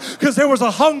 Why? Because there was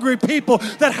a hungry people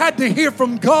that had to hear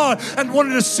from God and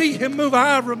wanted to see Him move.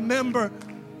 I remember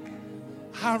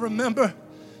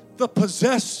the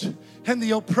possessed and the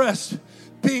oppressed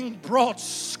being brought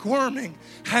squirming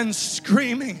and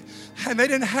screaming. And they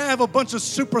didn't have a bunch of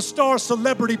superstar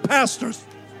celebrity pastors.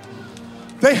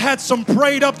 They had some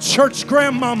prayed up church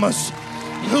grandmamas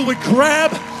who would grab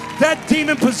that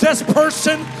demon-possessed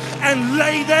person and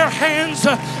lay their hands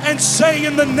and say,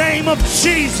 in the name of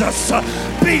Jesus,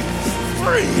 be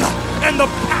free. And the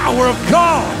power of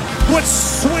God would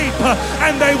sweep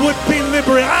and they would be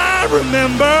liberated. I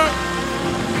remember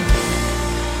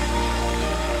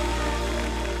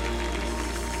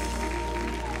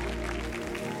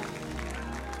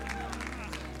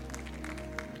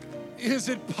is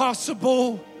it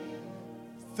possible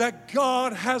that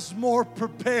God has more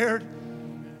prepared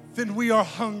than we are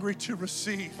hungry to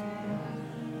receive?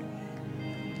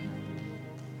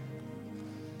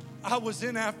 I was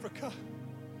in Africa,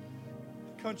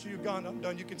 country Uganda. I'm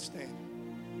done, you can stand.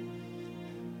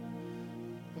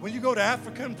 When you go to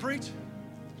Africa and preach,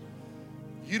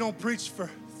 you don't preach for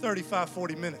 35,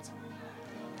 40 minutes.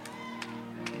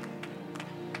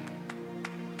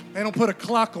 They don't put a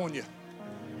clock on you.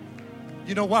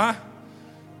 You know why?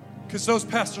 Because those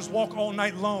pastors walk all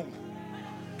night long.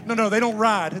 No, they don't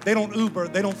ride. They don't Uber.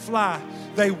 They don't fly.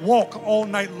 They walk all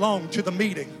night long to the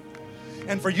meeting.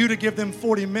 And for you to give them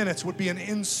 40 minutes would be an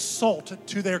insult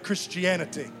to their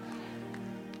Christianity.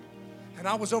 And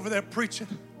I was over there preaching.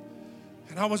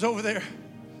 And I was over there,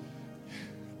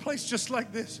 a place just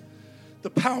like this. The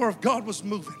power of God was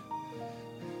moving.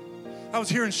 I was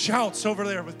hearing shouts over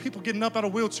there with people getting up out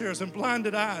of wheelchairs and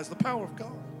blinded eyes. The power of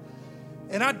God.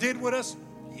 And I did what us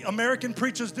American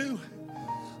preachers do.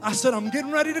 I said, I'm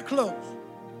getting ready to close.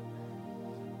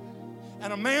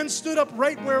 And a man stood up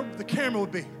right where the camera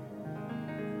would be.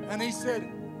 And he said,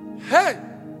 hey.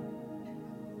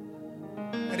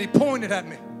 And he pointed at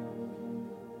me.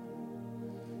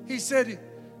 He said,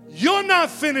 you're not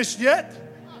finished yet.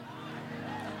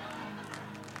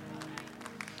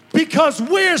 because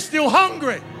we're still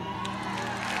hungry.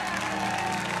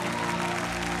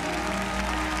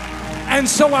 And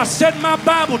so I set my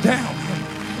Bible down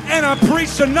and I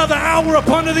preached another hour up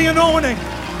under the anointing.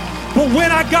 But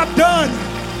when I got done,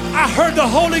 I heard the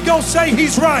Holy Ghost say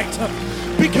he's right.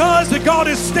 Because God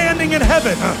is standing in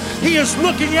heaven, he is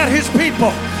looking at his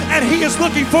people, and he is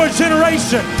looking for a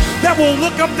generation that will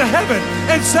look up to heaven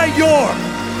and say, you're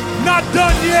not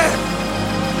done yet.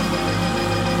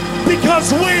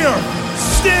 Because we're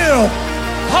still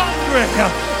hungry.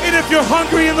 And if you're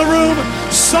hungry in the room,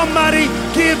 somebody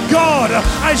give God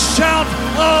a shout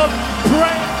of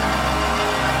praise.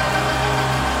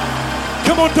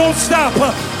 Come on, don't stop.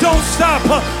 Don't stop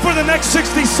for the next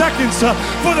 60 seconds.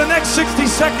 For the next 60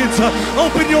 seconds,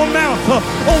 open your mouth.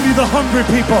 Only the hungry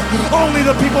people, only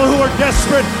the people who are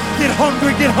desperate. Get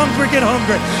hungry, get hungry, get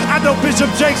hungry. I know Bishop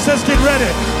Jake says get ready,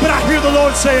 but I hear the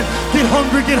Lord saying, get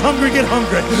hungry, get hungry, get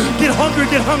hungry. Get hungry,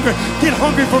 get hungry. Get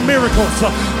hungry for miracles.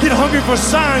 Get hungry for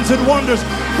signs and wonders.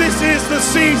 This is the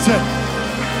season.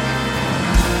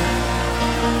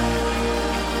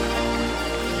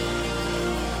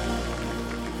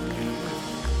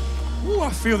 Ooh,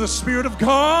 I feel the Spirit of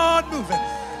God moving.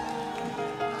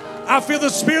 I feel the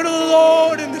Spirit of the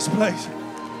Lord in this place.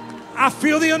 I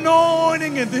feel the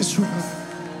anointing in this room.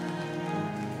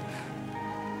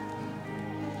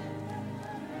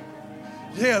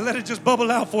 Yeah, let it just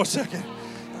bubble out for a second.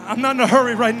 I'm not in a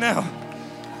hurry right now.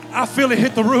 I feel it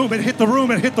hit the room, it hit the room,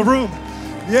 it hit the room.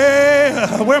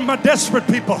 Yeah, where are my desperate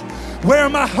people? Where are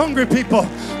my hungry people?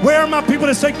 Where are my people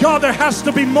that say, God, there has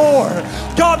to be more.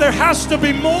 God, there has to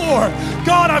be more.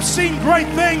 God, I've seen great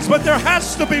things, but there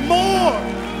has to be more.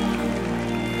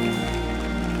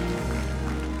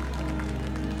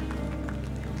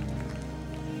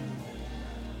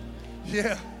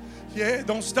 Yeah,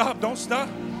 don't stop, don't stop.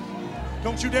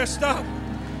 Don't you dare stop.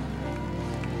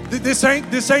 This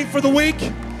ain't for the weak.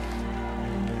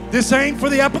 This ain't for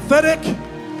the apathetic.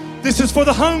 This is for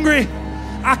the hungry.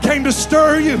 I came to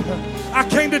stir you. I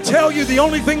came to tell you the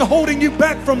only thing holding you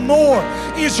back from more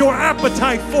is your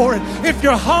appetite for it. If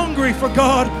you're hungry for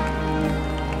God,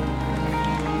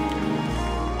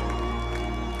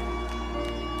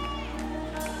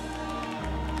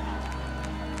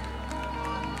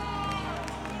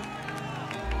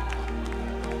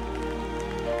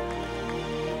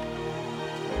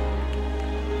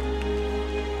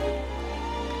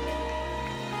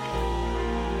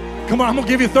 come on, I'm going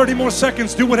to give you 30 more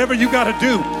seconds. Do whatever you got to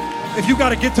do. If you got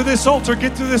to get to this altar,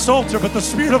 get to this altar. But the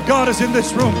Spirit of God is in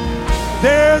this room.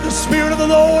 There, the Spirit of the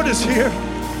Lord is here.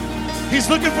 He's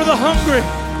looking for the hungry.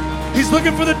 He's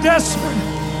looking for the desperate.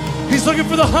 He's looking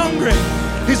for the hungry.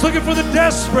 He's looking for the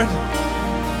desperate.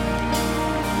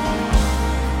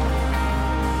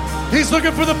 He's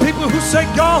looking for the people who say,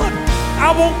 God,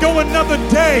 I won't go another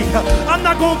day. I'm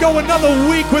not going to go another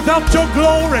week without your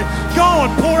glory.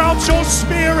 God, pour out your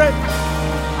Spirit.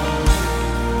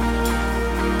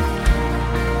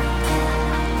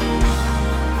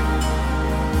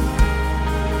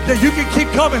 Yeah, you can keep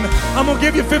coming. I'm going to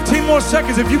give you 15 more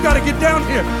seconds. If you got to get down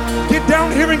here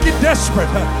and get desperate.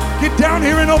 Get down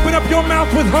here and open up your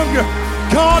mouth with hunger.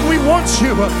 God, we want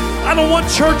you. I don't want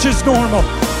church as normal.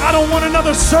 I don't want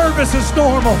another service as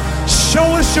normal.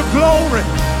 Show us your glory.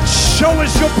 Show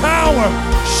us your power.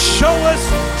 Show us,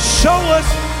 show us,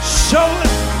 show us.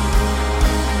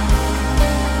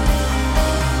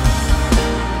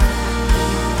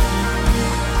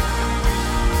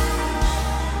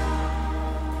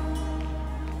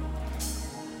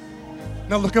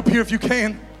 Now look up here if you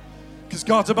can, because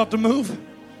God's about to move.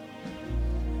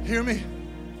 Hear me?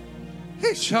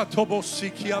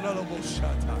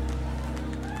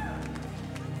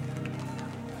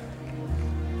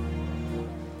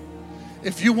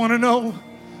 If you want to know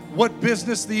what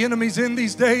business the enemy's in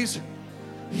these days,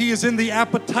 he is in the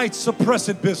appetite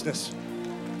suppressant business.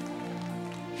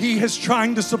 He is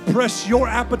trying to suppress your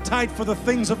appetite for the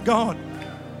things of God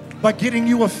by getting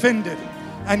you offended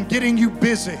and getting you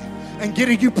busy and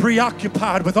getting you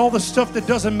preoccupied with all the stuff that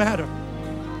doesn't matter.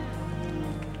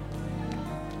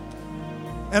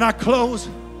 And I close.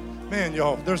 Man,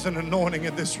 y'all, there's an anointing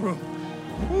in this room.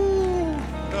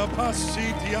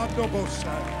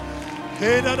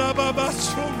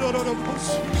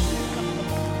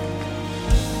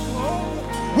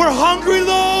 We're hungry,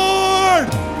 Lord.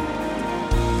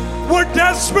 We're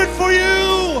desperate for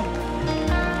you.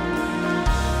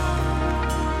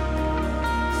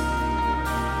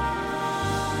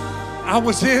 I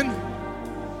was in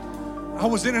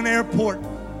an airport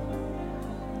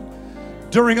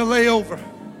during a layover.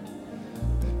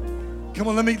 Come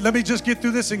on, let me just get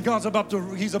through this, and God's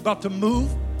he's about to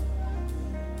move.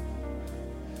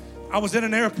 I was in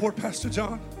an airport, Pastor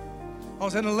John. I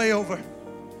was in a layover,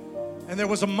 and there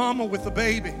was a mama with a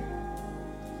baby.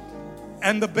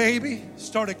 And the baby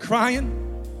started crying,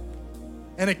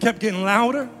 and it kept getting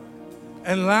louder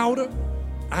and louder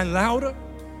and louder.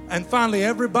 And finally,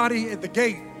 everybody at the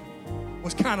gate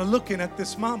was kind of looking at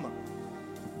this mama.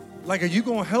 Like, are you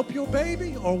going to help your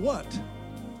baby or what?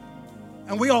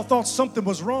 And we all thought something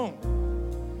was wrong.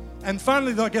 And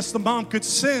finally, I guess the mom could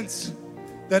sense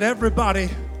that everybody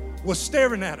was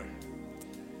staring at her.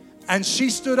 And she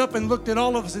stood up and looked at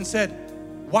all of us and said,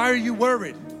 why are you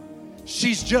worried?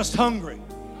 She's just hungry.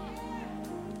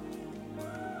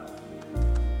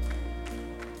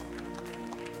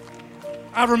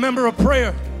 I remember a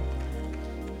prayer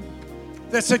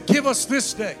that said, give us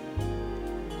this day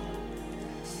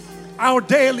our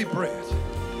daily bread.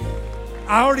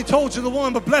 I already told you the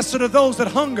one, but blessed are those that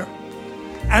hunger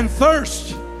and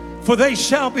thirst, for they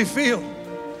shall be filled.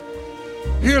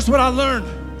 Here's what I learned.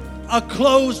 A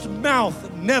closed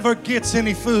mouth never gets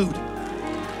any food.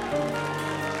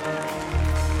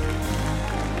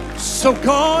 So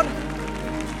God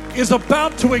is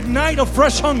about to ignite a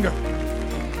fresh hunger.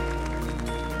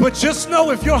 But just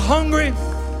know, if you're hungry,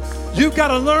 you got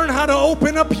to learn how to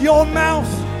open up your mouth.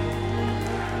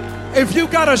 If you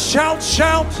got to shout,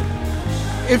 shout.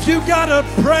 If you got to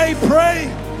pray,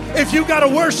 pray. If you got to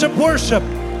worship, worship.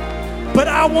 But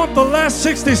I want the last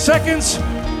 60 seconds,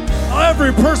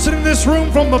 every person in this room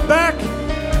from the back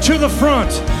to the front.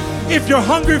 If you're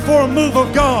hungry for a move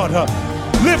of God,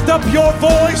 lift up your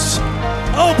voice,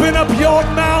 open up your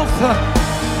mouth,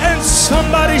 and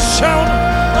somebody shout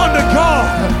unto God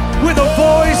with a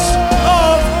voice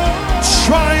of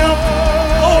triumph.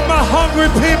 Oh, my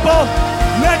hungry people,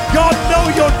 let God know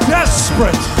you're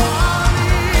desperate.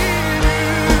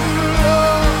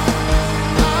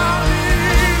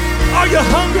 Are you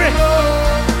hungry?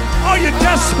 Are you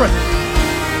desperate?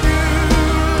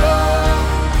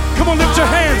 Come on, lift your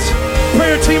hands.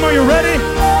 Prayer team, are you ready?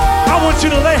 I want you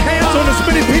to lay hands on as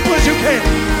many people as you can.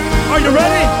 Are you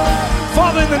ready?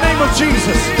 Father, in the name of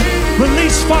Jesus,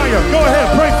 release fire. Go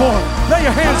ahead, pray for them. Lay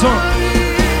your hands on them.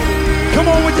 Come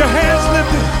on with your hands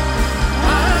lifted.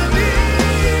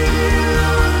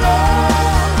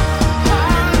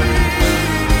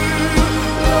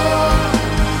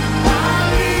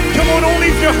 Come on, only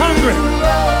if you're hungry.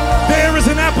 There is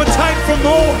an appetite for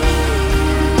more.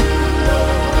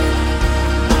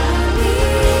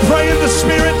 Pray in the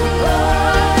Spirit.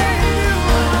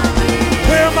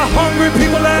 Where are my hungry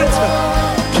people at?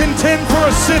 Contend for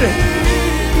a city.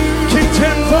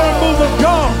 Contend for a move of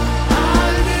God.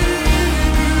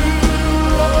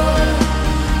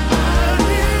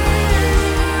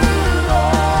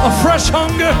 A fresh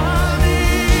hunger.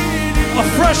 A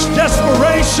fresh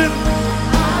desperation.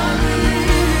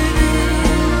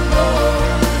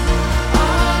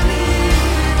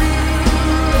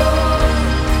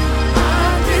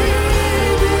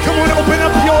 Come on, open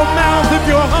up your mouth if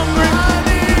you're hungry.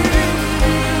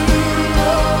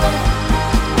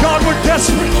 God, we're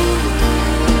desperate.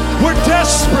 We're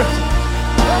desperate.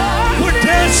 We're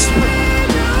desperate.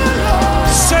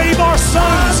 Save our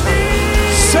sons.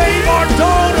 Save our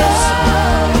daughters.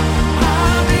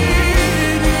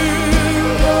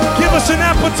 Give us an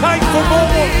appetite for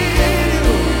more.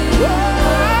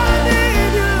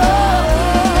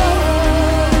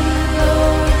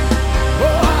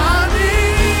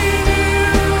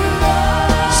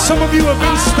 Some of you have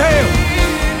been stale.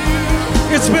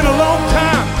 It's been a long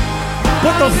time,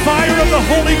 but the fire of the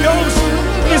Holy Ghost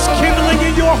is kindling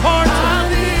in your heart.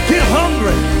 Get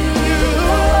hungry.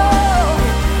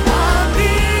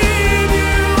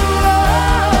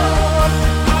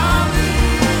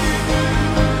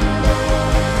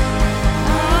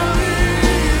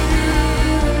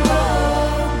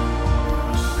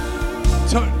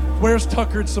 Where's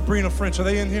Tucker and Sabrina French? Are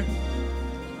they in here?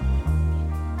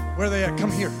 Where are they at?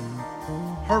 Come here.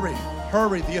 Hurry,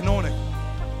 hurry, the anointing.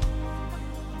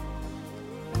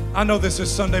 I know this is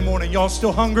Sunday morning. Y'all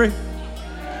still hungry?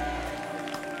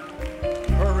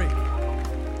 Hurry.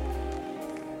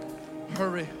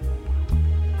 Hurry.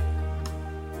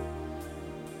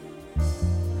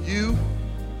 You,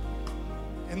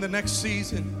 in the next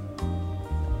season,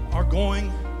 are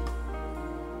going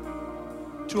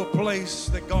to a place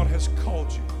that God has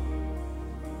called you.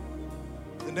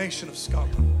 The nation of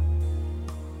Scotland.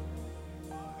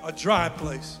 A dry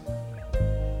place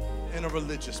and a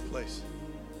religious place.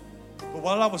 But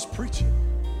while I was preaching,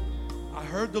 I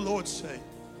heard the Lord say,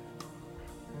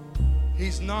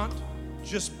 He's not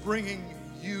just bringing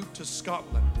you to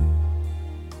Scotland.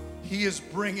 He is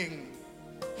bringing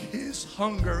His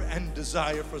hunger and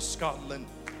desire for Scotland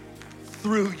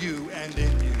through you and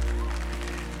in you.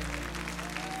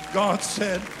 God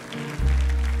said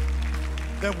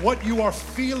that what you are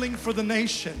feeling for the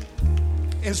nation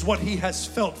is what He has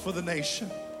felt for the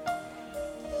nation.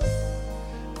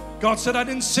 God said, I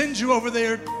didn't send you over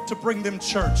there to bring them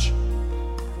church.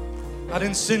 I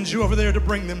didn't send you over there to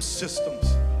bring them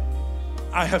systems.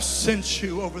 I have sent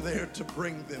you over there to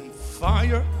bring them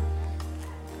fire,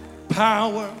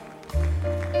 power,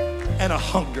 and a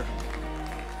hunger.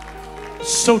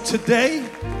 So today,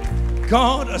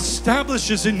 God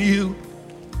establishes in you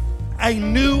a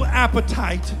new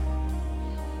appetite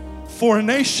for a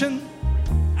nation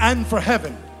and for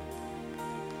heaven.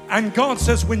 And God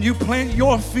says, when you plant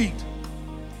your feet,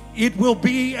 it will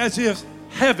be as if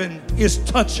heaven is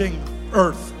touching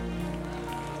earth.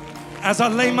 As I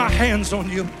lay my hands on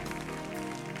you,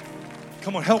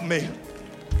 come on, help me.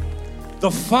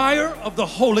 The fire of the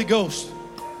Holy Ghost.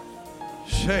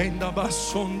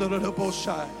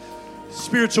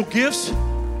 Spiritual gifts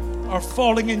are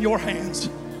falling in your hands.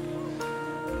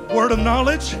 Word of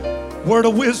knowledge, word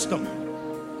of wisdom,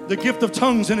 the gift of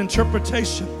tongues and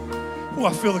interpretation. Oh,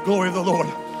 I feel the glory of the Lord.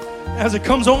 As it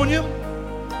comes on you,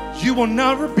 you will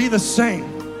never be the same.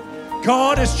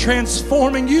 God is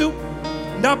transforming you,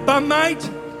 not by might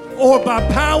or by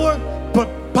power,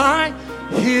 but by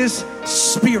His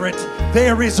Spirit.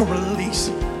 There is a release.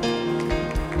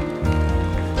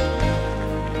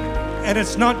 And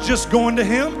it's not just going to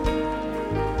Him.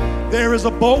 There is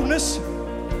a boldness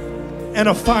and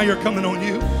a fire coming on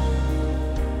you.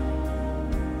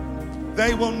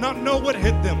 They will not know what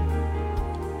hit them.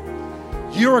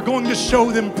 You are going to show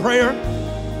them prayer,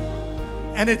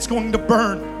 and it's going to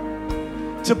burn.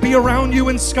 To be around you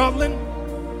in Scotland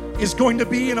is going to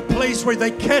be in a place where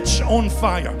they catch on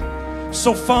fire.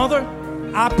 So Father,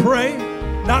 I pray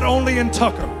not only in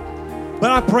Tucker,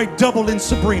 but I pray double in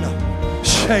Sabrina.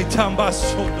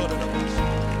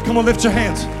 Come on, lift your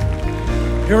hands.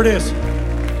 Here it is.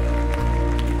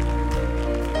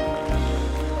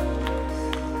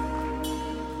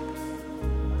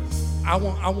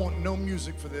 I want no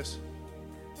music for this.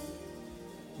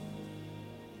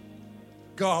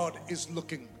 God is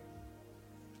looking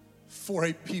for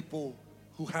a people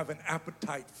who have an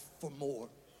appetite for more.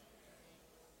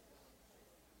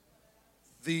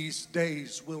 These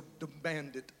days will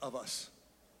demand it of us.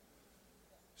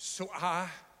 So I,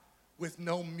 with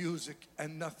no music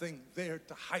and nothing there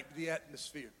to hype the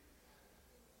atmosphere,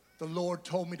 the Lord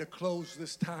told me to close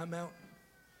this time out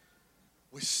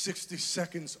with 60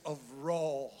 seconds of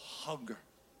raw hunger.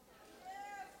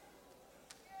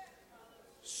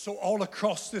 So all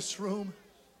across this room,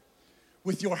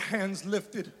 with your hands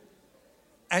lifted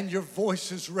and your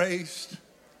voices raised,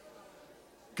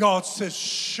 God says,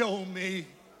 show me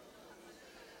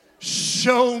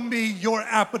your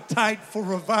appetite for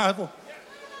revival.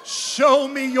 Show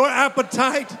me your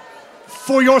appetite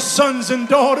for your sons and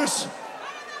daughters.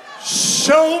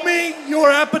 Show me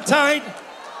your appetite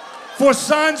for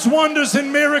signs, wonders,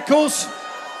 and miracles.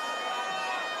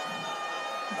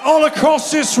 All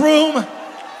across this room,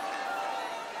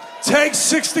 take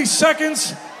 60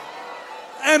 seconds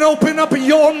and open up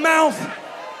your mouth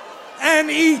and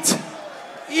eat.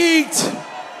 Eat.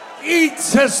 Eat,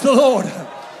 says the Lord.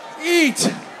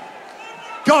 Eat.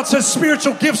 God says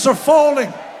spiritual gifts are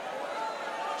falling.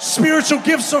 Spiritual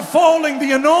gifts are falling.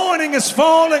 The anointing is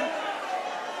falling.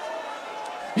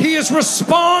 He is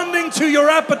responding to your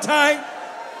appetite.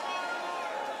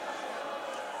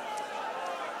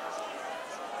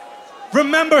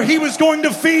 Remember, He was going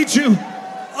to feed you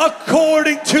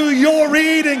according to your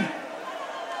eating.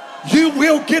 You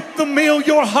will get the meal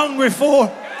you're hungry for.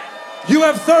 You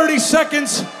have 30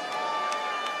 seconds.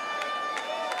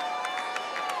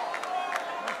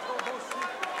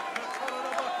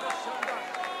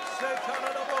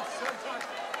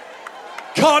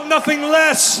 God, nothing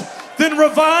less than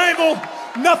revival,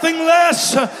 nothing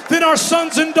less than our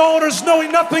sons and daughters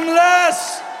knowing, nothing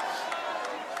less.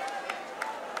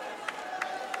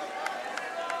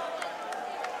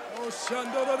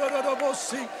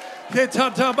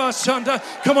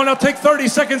 Come on now, take 30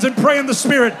 seconds and pray in the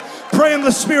Spirit. Pray in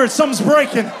the Spirit. Something's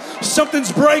breaking.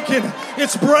 Something's breaking.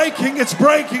 It's breaking. It's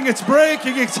breaking. It's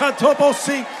breaking. It's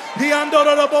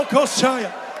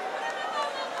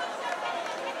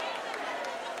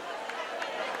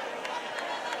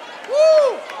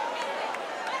Woo!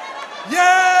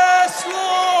 Yes,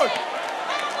 Lord.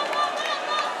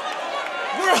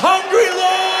 We're hungry,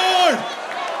 Lord.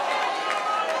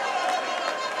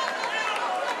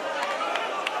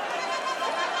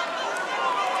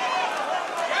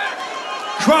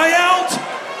 Cry out,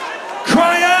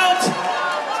 cry out,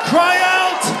 cry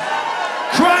out,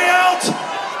 cry out.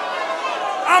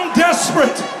 I'm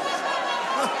desperate.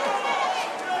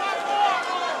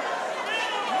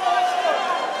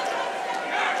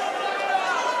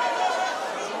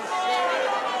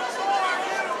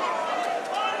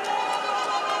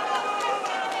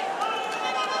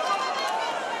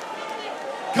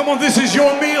 Come on, this is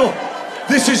your meal.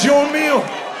 This is your meal.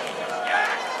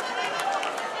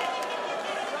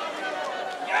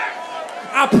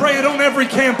 I pray it on every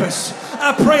campus.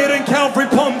 I pray it in Calvary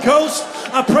Palm Coast.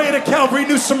 I pray it at Calvary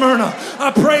New Smyrna. I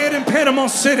pray it in Panama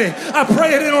City. I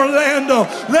pray it in Orlando.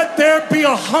 Let there be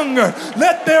a hunger.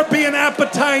 Let there be an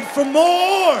appetite for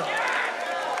more.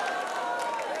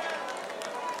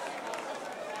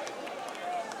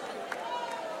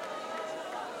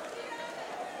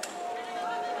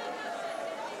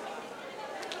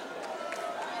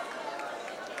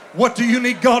 What do you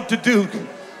need God to do?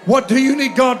 What do you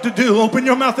need God to do? Open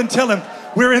your mouth and tell him,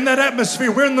 we're in that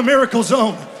atmosphere. We're in the miracle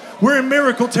zone. We're in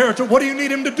miracle territory. What do you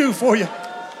need him to do for you?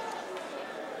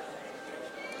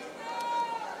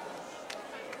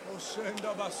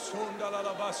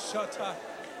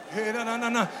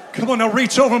 Come on, now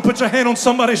reach over and put your hand on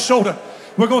somebody's shoulder.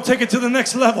 We're going to take it to the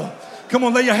next level. Come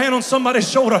on, lay your hand on somebody's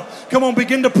shoulder. Come on,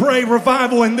 begin to pray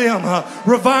revival in them.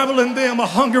 Revival in them, a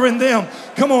hunger in them.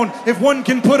 Come on, if one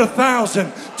can put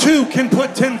 1,000, two can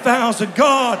put 10,000.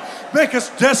 God, make us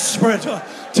desperate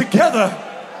together.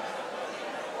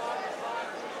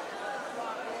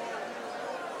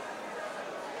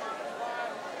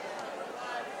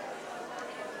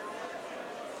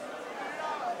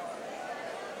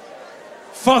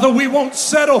 Father, we won't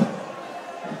settle.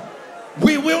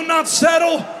 We will not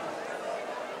settle.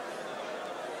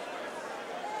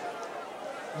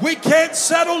 We can't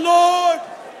settle, Lord.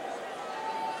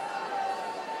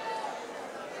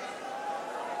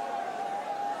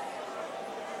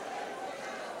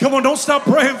 Come on, don't stop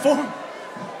praying for him.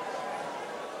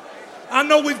 I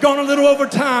know we've gone a little over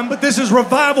time, but this is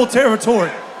revival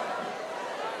territory.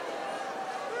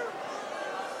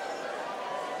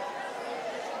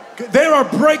 There are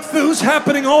breakthroughs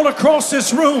happening all across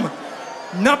this room,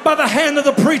 not by the hand of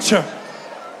the preacher,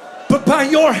 but by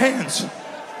your hands.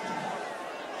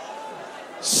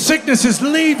 Sickness is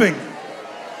leaving.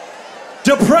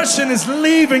 Depression is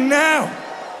leaving now.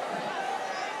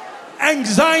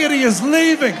 Anxiety is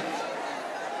leaving.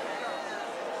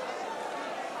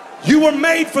 You were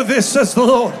made for this, says the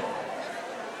Lord.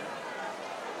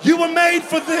 You were made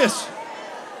for this.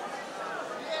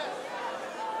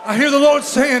 I hear the Lord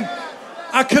saying,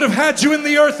 I could have had you in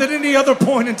the earth at any other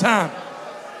point in time,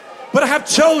 but I have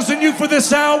chosen you for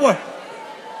this hour.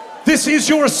 This is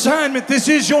your assignment. This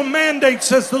is your mandate,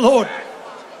 says the Lord.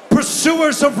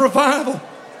 Pursuers of revival.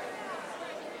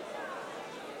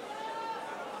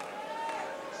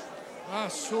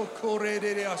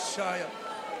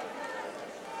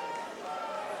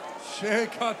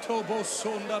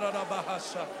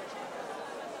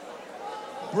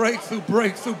 Breakthrough,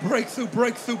 breakthrough, breakthrough,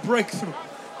 breakthrough, breakthrough,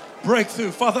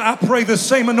 breakthrough. Father, I pray the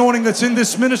same anointing that's in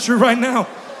this ministry right now.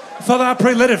 Father, I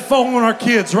pray let it fall on our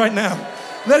kids right now.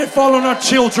 Let it fall on our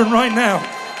children right now.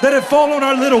 Let it fall on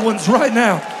our little ones right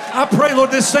now. I pray, Lord,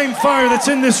 this same fire that's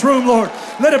in this room, Lord,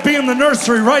 let it be in the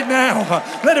nursery right now.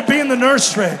 Let it be in the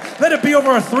nursery. Let it be over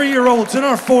our 3-year-olds and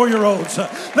our 4-year-olds.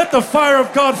 Let the fire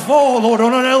of God fall, Lord,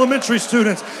 on our elementary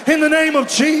students. In the name of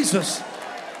Jesus.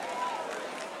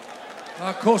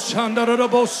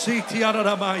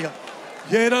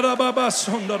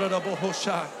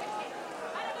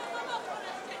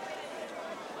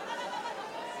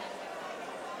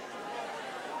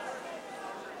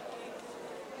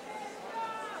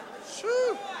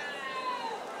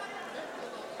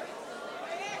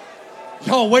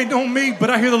 Y'all waiting on me, but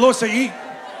I hear the Lord say, eat.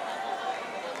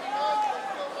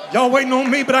 Y'all waiting on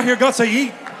me, but I hear God say,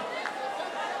 eat.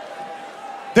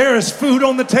 There is food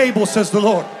on the table, says the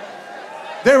Lord.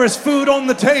 There is food on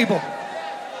the table.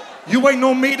 You waiting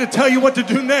on me to tell you what to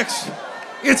do next?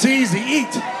 It's easy.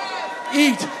 Eat.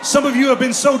 Eat. Some of you have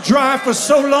been so dry for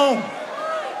so long.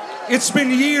 It's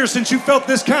been years since you felt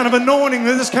this kind of anointing,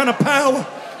 this kind of power.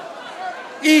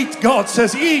 Eat, God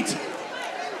says, eat.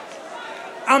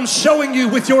 I'm showing you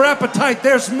with your appetite,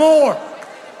 there's more.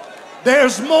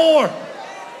 There's more.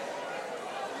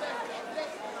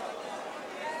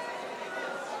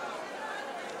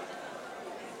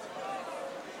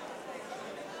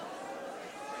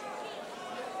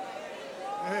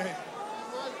 Hey.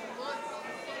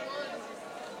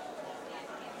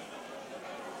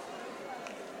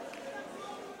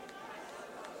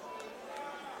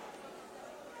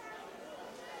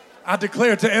 I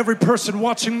declare to every person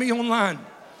watching me online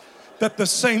that the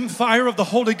same fire of the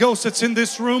Holy Ghost that's in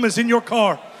this room is in your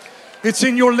car. It's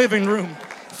in your living room.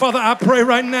 Father, I pray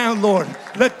right now, Lord,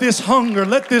 let this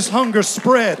hunger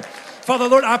spread. Father,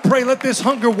 Lord, I pray let this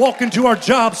hunger walk into our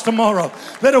jobs tomorrow.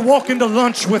 Let it walk into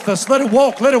lunch with us. Let it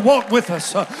walk with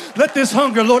us. Let this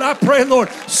hunger, Lord, I pray, Lord,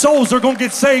 souls are going to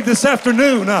get saved this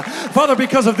afternoon. Father,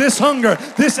 because of this hunger,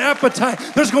 this appetite,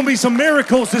 there's going to be some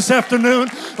miracles this afternoon.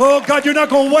 Oh, God, you're not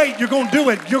going to wait. You're going to do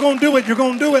it. You're going to do it. You're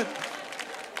going to do it.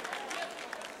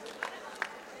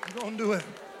 You're going to do it.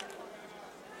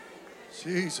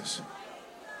 Jesus.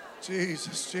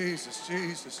 Jesus, Jesus,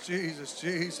 Jesus, Jesus,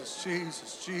 Jesus,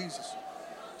 Jesus, Jesus,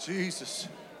 Jesus.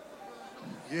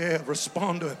 Yeah,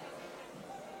 respond to it.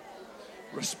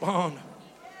 Respond.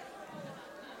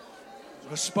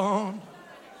 Respond.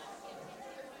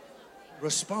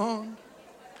 Respond.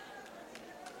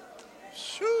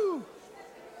 Shoo.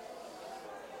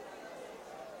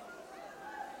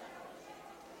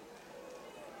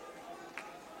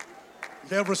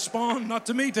 Yeah, respond, not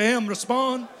to me, to him,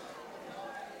 respond.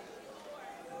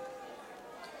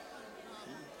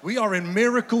 We are in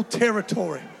miracle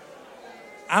territory.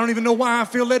 I don't even know why I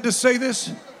feel led to say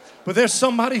this, but there's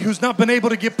somebody who's not been able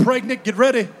to get pregnant. Get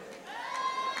ready.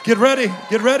 Get ready.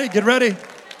 Get ready. Get ready.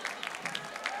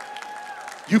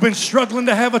 You've been struggling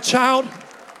to have a child.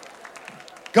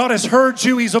 God has heard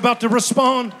you. He's about to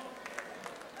respond.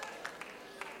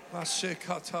 I'm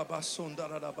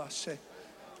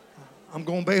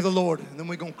going to obey the Lord, and then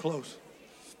we're going to close.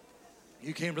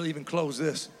 You can't really even close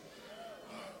this.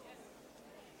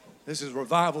 This is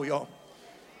revival, y'all.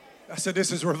 I said,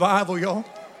 this is revival, y'all.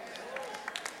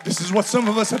 This is what some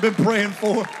of us have been praying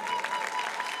for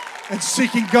and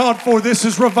seeking God for. This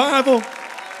is revival.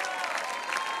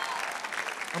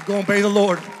 I'm going to obey the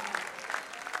Lord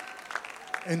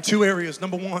in two areas.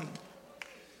 Number one,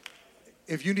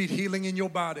 if you need healing in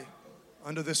your body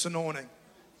under this anointing,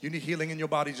 you need healing in your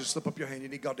body, just slip up your hand. You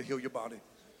need God to heal your body.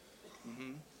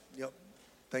 Yep.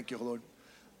 Thank you, Lord.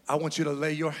 I want you to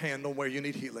lay your hand on where you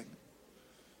need healing.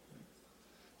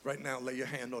 Right now, lay your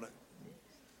hand on it.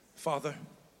 Father,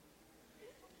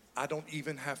 I don't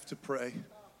even have to pray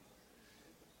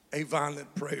a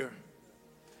violent prayer.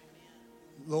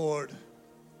 Lord,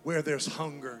 where there's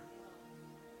hunger,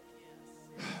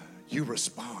 you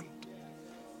respond.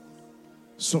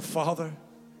 So, Father,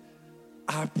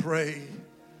 I pray,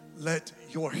 let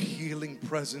your healing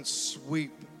presence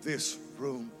sweep this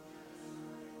room.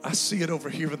 I see it over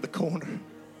here in the corner.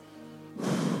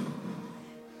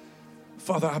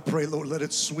 Father, I pray, Lord, let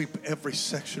it sweep every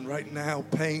section right now.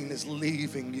 Pain is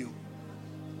leaving you.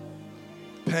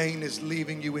 Pain is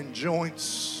leaving you in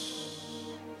joints.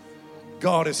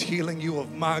 God is healing you of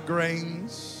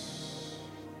migraines.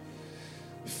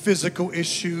 Physical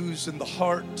issues in the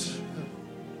heart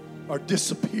are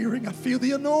disappearing. I feel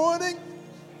the anointing.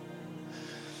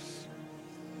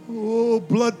 Oh,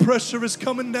 blood pressure is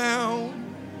coming down.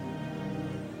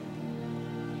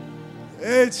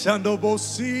 I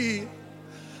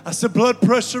said blood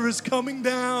pressure is coming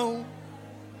down.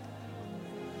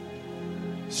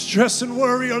 Stress and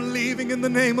worry are leaving in the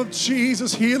name of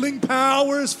Jesus. Healing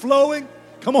power is flowing.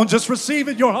 Come on, just receive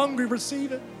it. You're hungry,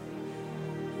 receive it.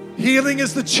 Healing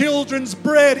is the children's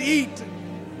bread. Eat.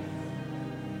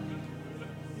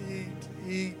 Eat,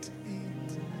 eat,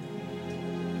 eat.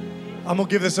 I'm going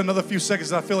to give this another few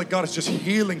seconds. I feel like God is just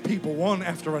healing people one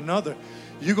after another.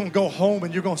 You're going to go home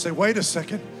and you're going to say, wait a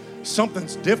second,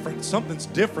 something's different, something's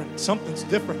different, something's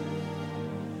different.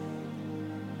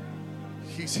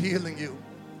 He's healing you.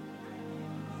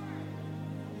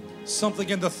 Something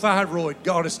in the thyroid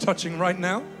God is touching right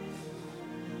now.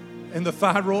 In the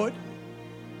thyroid.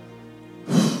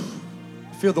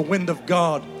 Feel the wind of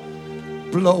God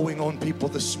blowing on people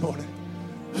this morning.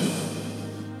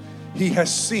 He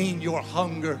has seen your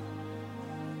hunger.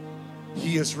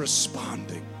 He is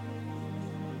responding.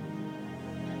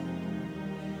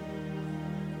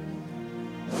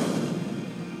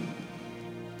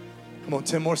 Come on,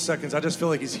 10 more seconds. I just feel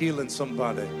like he's healing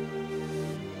somebody.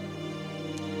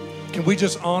 Can we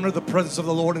just honor the presence of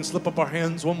the Lord and slip up our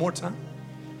hands one more time?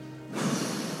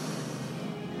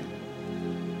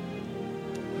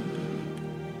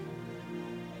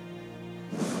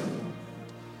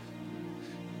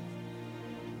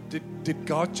 Did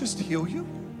God just heal you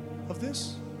of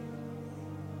this?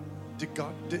 Did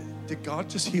God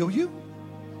just heal you?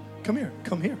 Come here,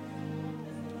 come here.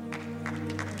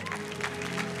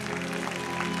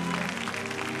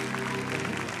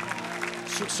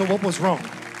 So what was wrong?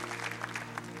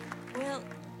 Well,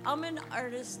 I'm an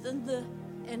artist and the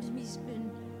enemy's been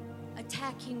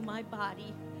attacking my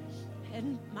body.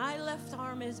 And my left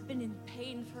arm has been in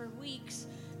pain for weeks.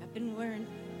 I've been wearing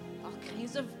all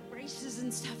kinds of braces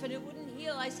and stuff and it wouldn't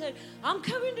heal. I said, I'm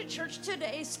coming to church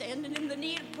today standing in the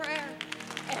need of prayer.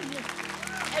 And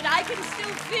And I can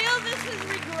still feel this is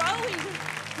regrowing,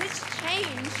 this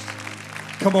change.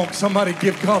 Come on, somebody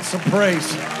give God some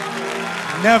praise.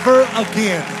 Never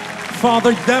again.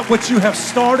 Father, that what you have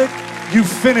started, you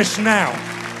finish now.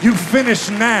 You finish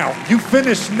now. You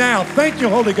finish now. Thank you,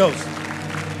 Holy Ghost.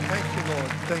 Thank you,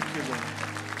 Lord. Thank you, Lord.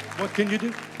 What can you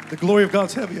do? The glory of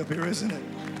God's heavy up here, isn't it?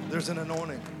 There's an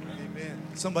anointing. Amen.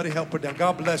 Somebody help her down.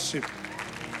 God bless you.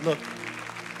 Look,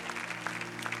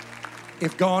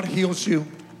 if God heals you,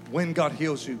 when God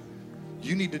heals you,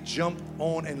 you need to jump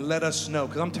on and let us know.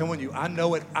 Because I'm telling you, I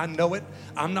know it. I know it.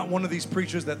 I'm not one of these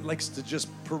preachers that likes to just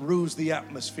peruse the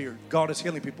atmosphere. God is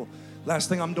healing people. Last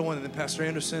thing I'm doing, and then Pastor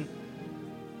Anderson,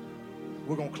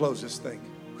 we're going to close this thing.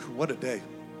 What a day.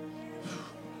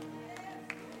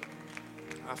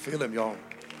 I feel him, y'all.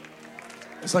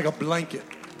 It's like a blanket.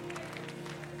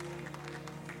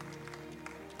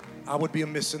 I would be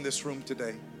amiss in this room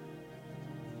today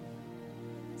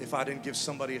if I didn't give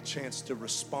somebody a chance to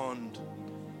respond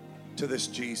to this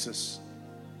Jesus.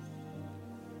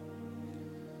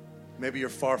 Maybe you're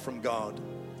far from God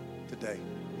today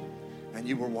and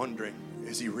you were wondering,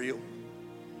 is he real?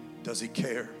 Does he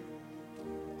care?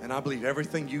 And I believe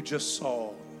everything you just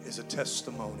saw is a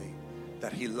testimony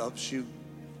that he loves you,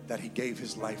 that he gave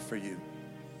his life for you.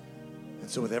 And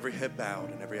so with every head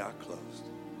bowed and every eye closed,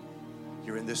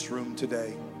 you're in this room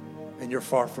today and you're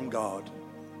far from God.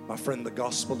 My friend, the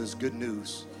gospel is good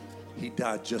news. He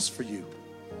died just for you.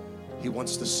 He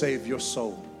wants to save your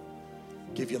soul,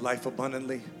 give you life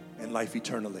abundantly and life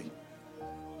eternally.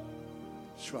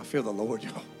 Sure, I feel the Lord,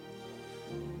 y'all.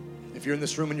 If you're in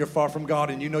this room and you're far from God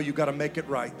and you know you got to make it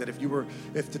right, that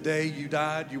if today you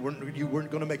died, you weren't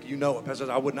going to make it, you know it.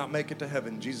 Pastor, I would not make it to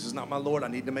heaven. Jesus is not my Lord. I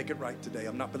need to make it right today.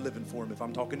 I'm not been living for him. If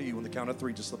I'm talking to you on the count of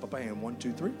 3, just slip up a hand. 1,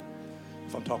 2, 3.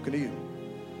 If I'm talking to you.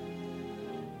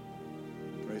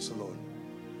 Praise the Lord.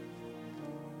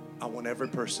 I want every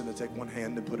person to take one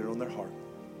hand and put it on their heart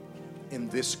in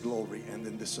this glory and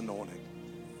in this anointing.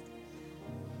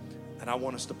 And I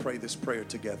want us to pray this prayer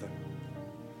together.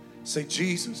 Say,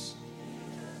 Jesus,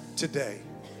 today,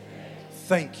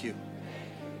 thank you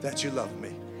that you love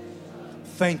me.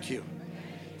 Thank you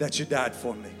that you died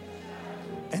for me.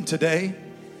 And today,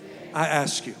 I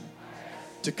ask you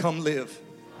to come live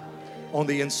on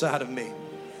the inside of me.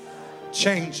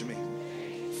 Change me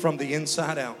from the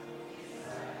inside out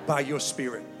by your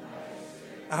Spirit.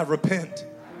 I repent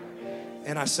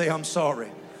and I say I'm sorry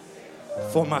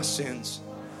for my sins.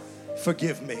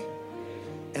 Forgive me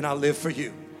and I live for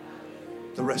you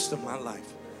the rest of my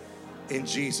life. In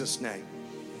Jesus' name.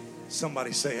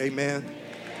 Somebody say amen.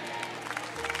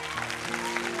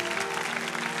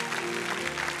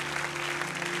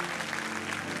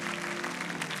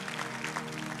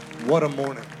 What a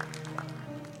morning.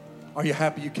 Are you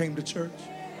happy you came to church?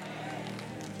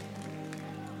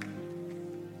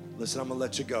 Listen, I'm going to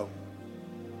let you go.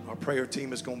 Our prayer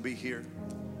team is going to be here.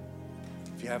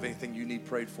 If you have anything you need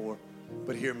prayed for,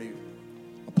 but hear me.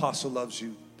 Apostle loves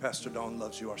you. Pastor Don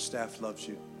loves you. Our staff loves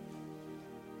you.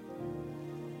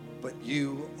 But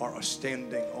you are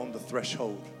standing on the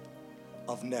threshold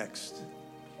of next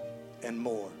and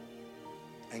more.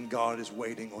 And God is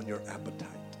waiting on your appetite.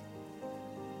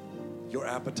 Your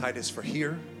appetite is for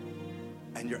here,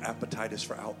 and your appetite is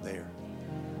for out there.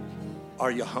 Are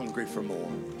you hungry for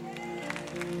more?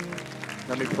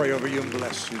 Let me pray over you and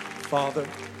bless you. Father,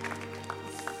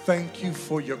 thank you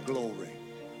for your glory.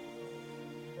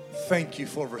 Thank you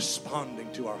for responding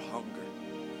to our hunger.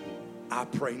 I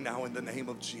pray now in the name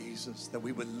of Jesus that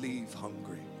we would leave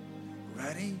hungry,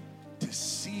 ready to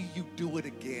see you do it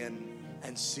again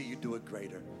and see you do it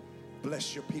greater.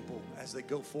 Bless your people as they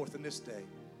go forth in this day.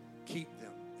 Keep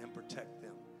them and protect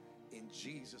them in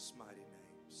Jesus' mighty name.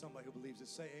 Somebody who believes it,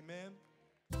 say amen.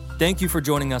 Thank you for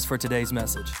joining us for today's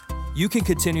message. You can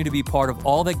continue to be part of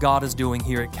all that God is doing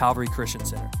here at Calvary Christian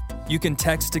Center. You can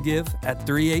text to give at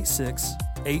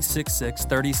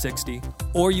 386-866-3060,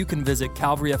 or you can visit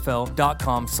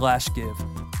calvaryfl.com/give.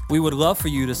 We would love for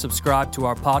you to subscribe to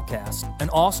our podcast and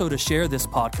also to share this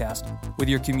podcast with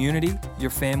your community, your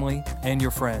family, and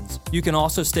your friends. You can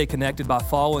also stay connected by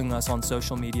following us on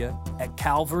social media at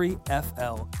Calvary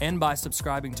FL and by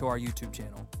subscribing to our YouTube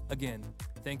channel. Again,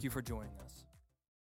 thank you for joining us.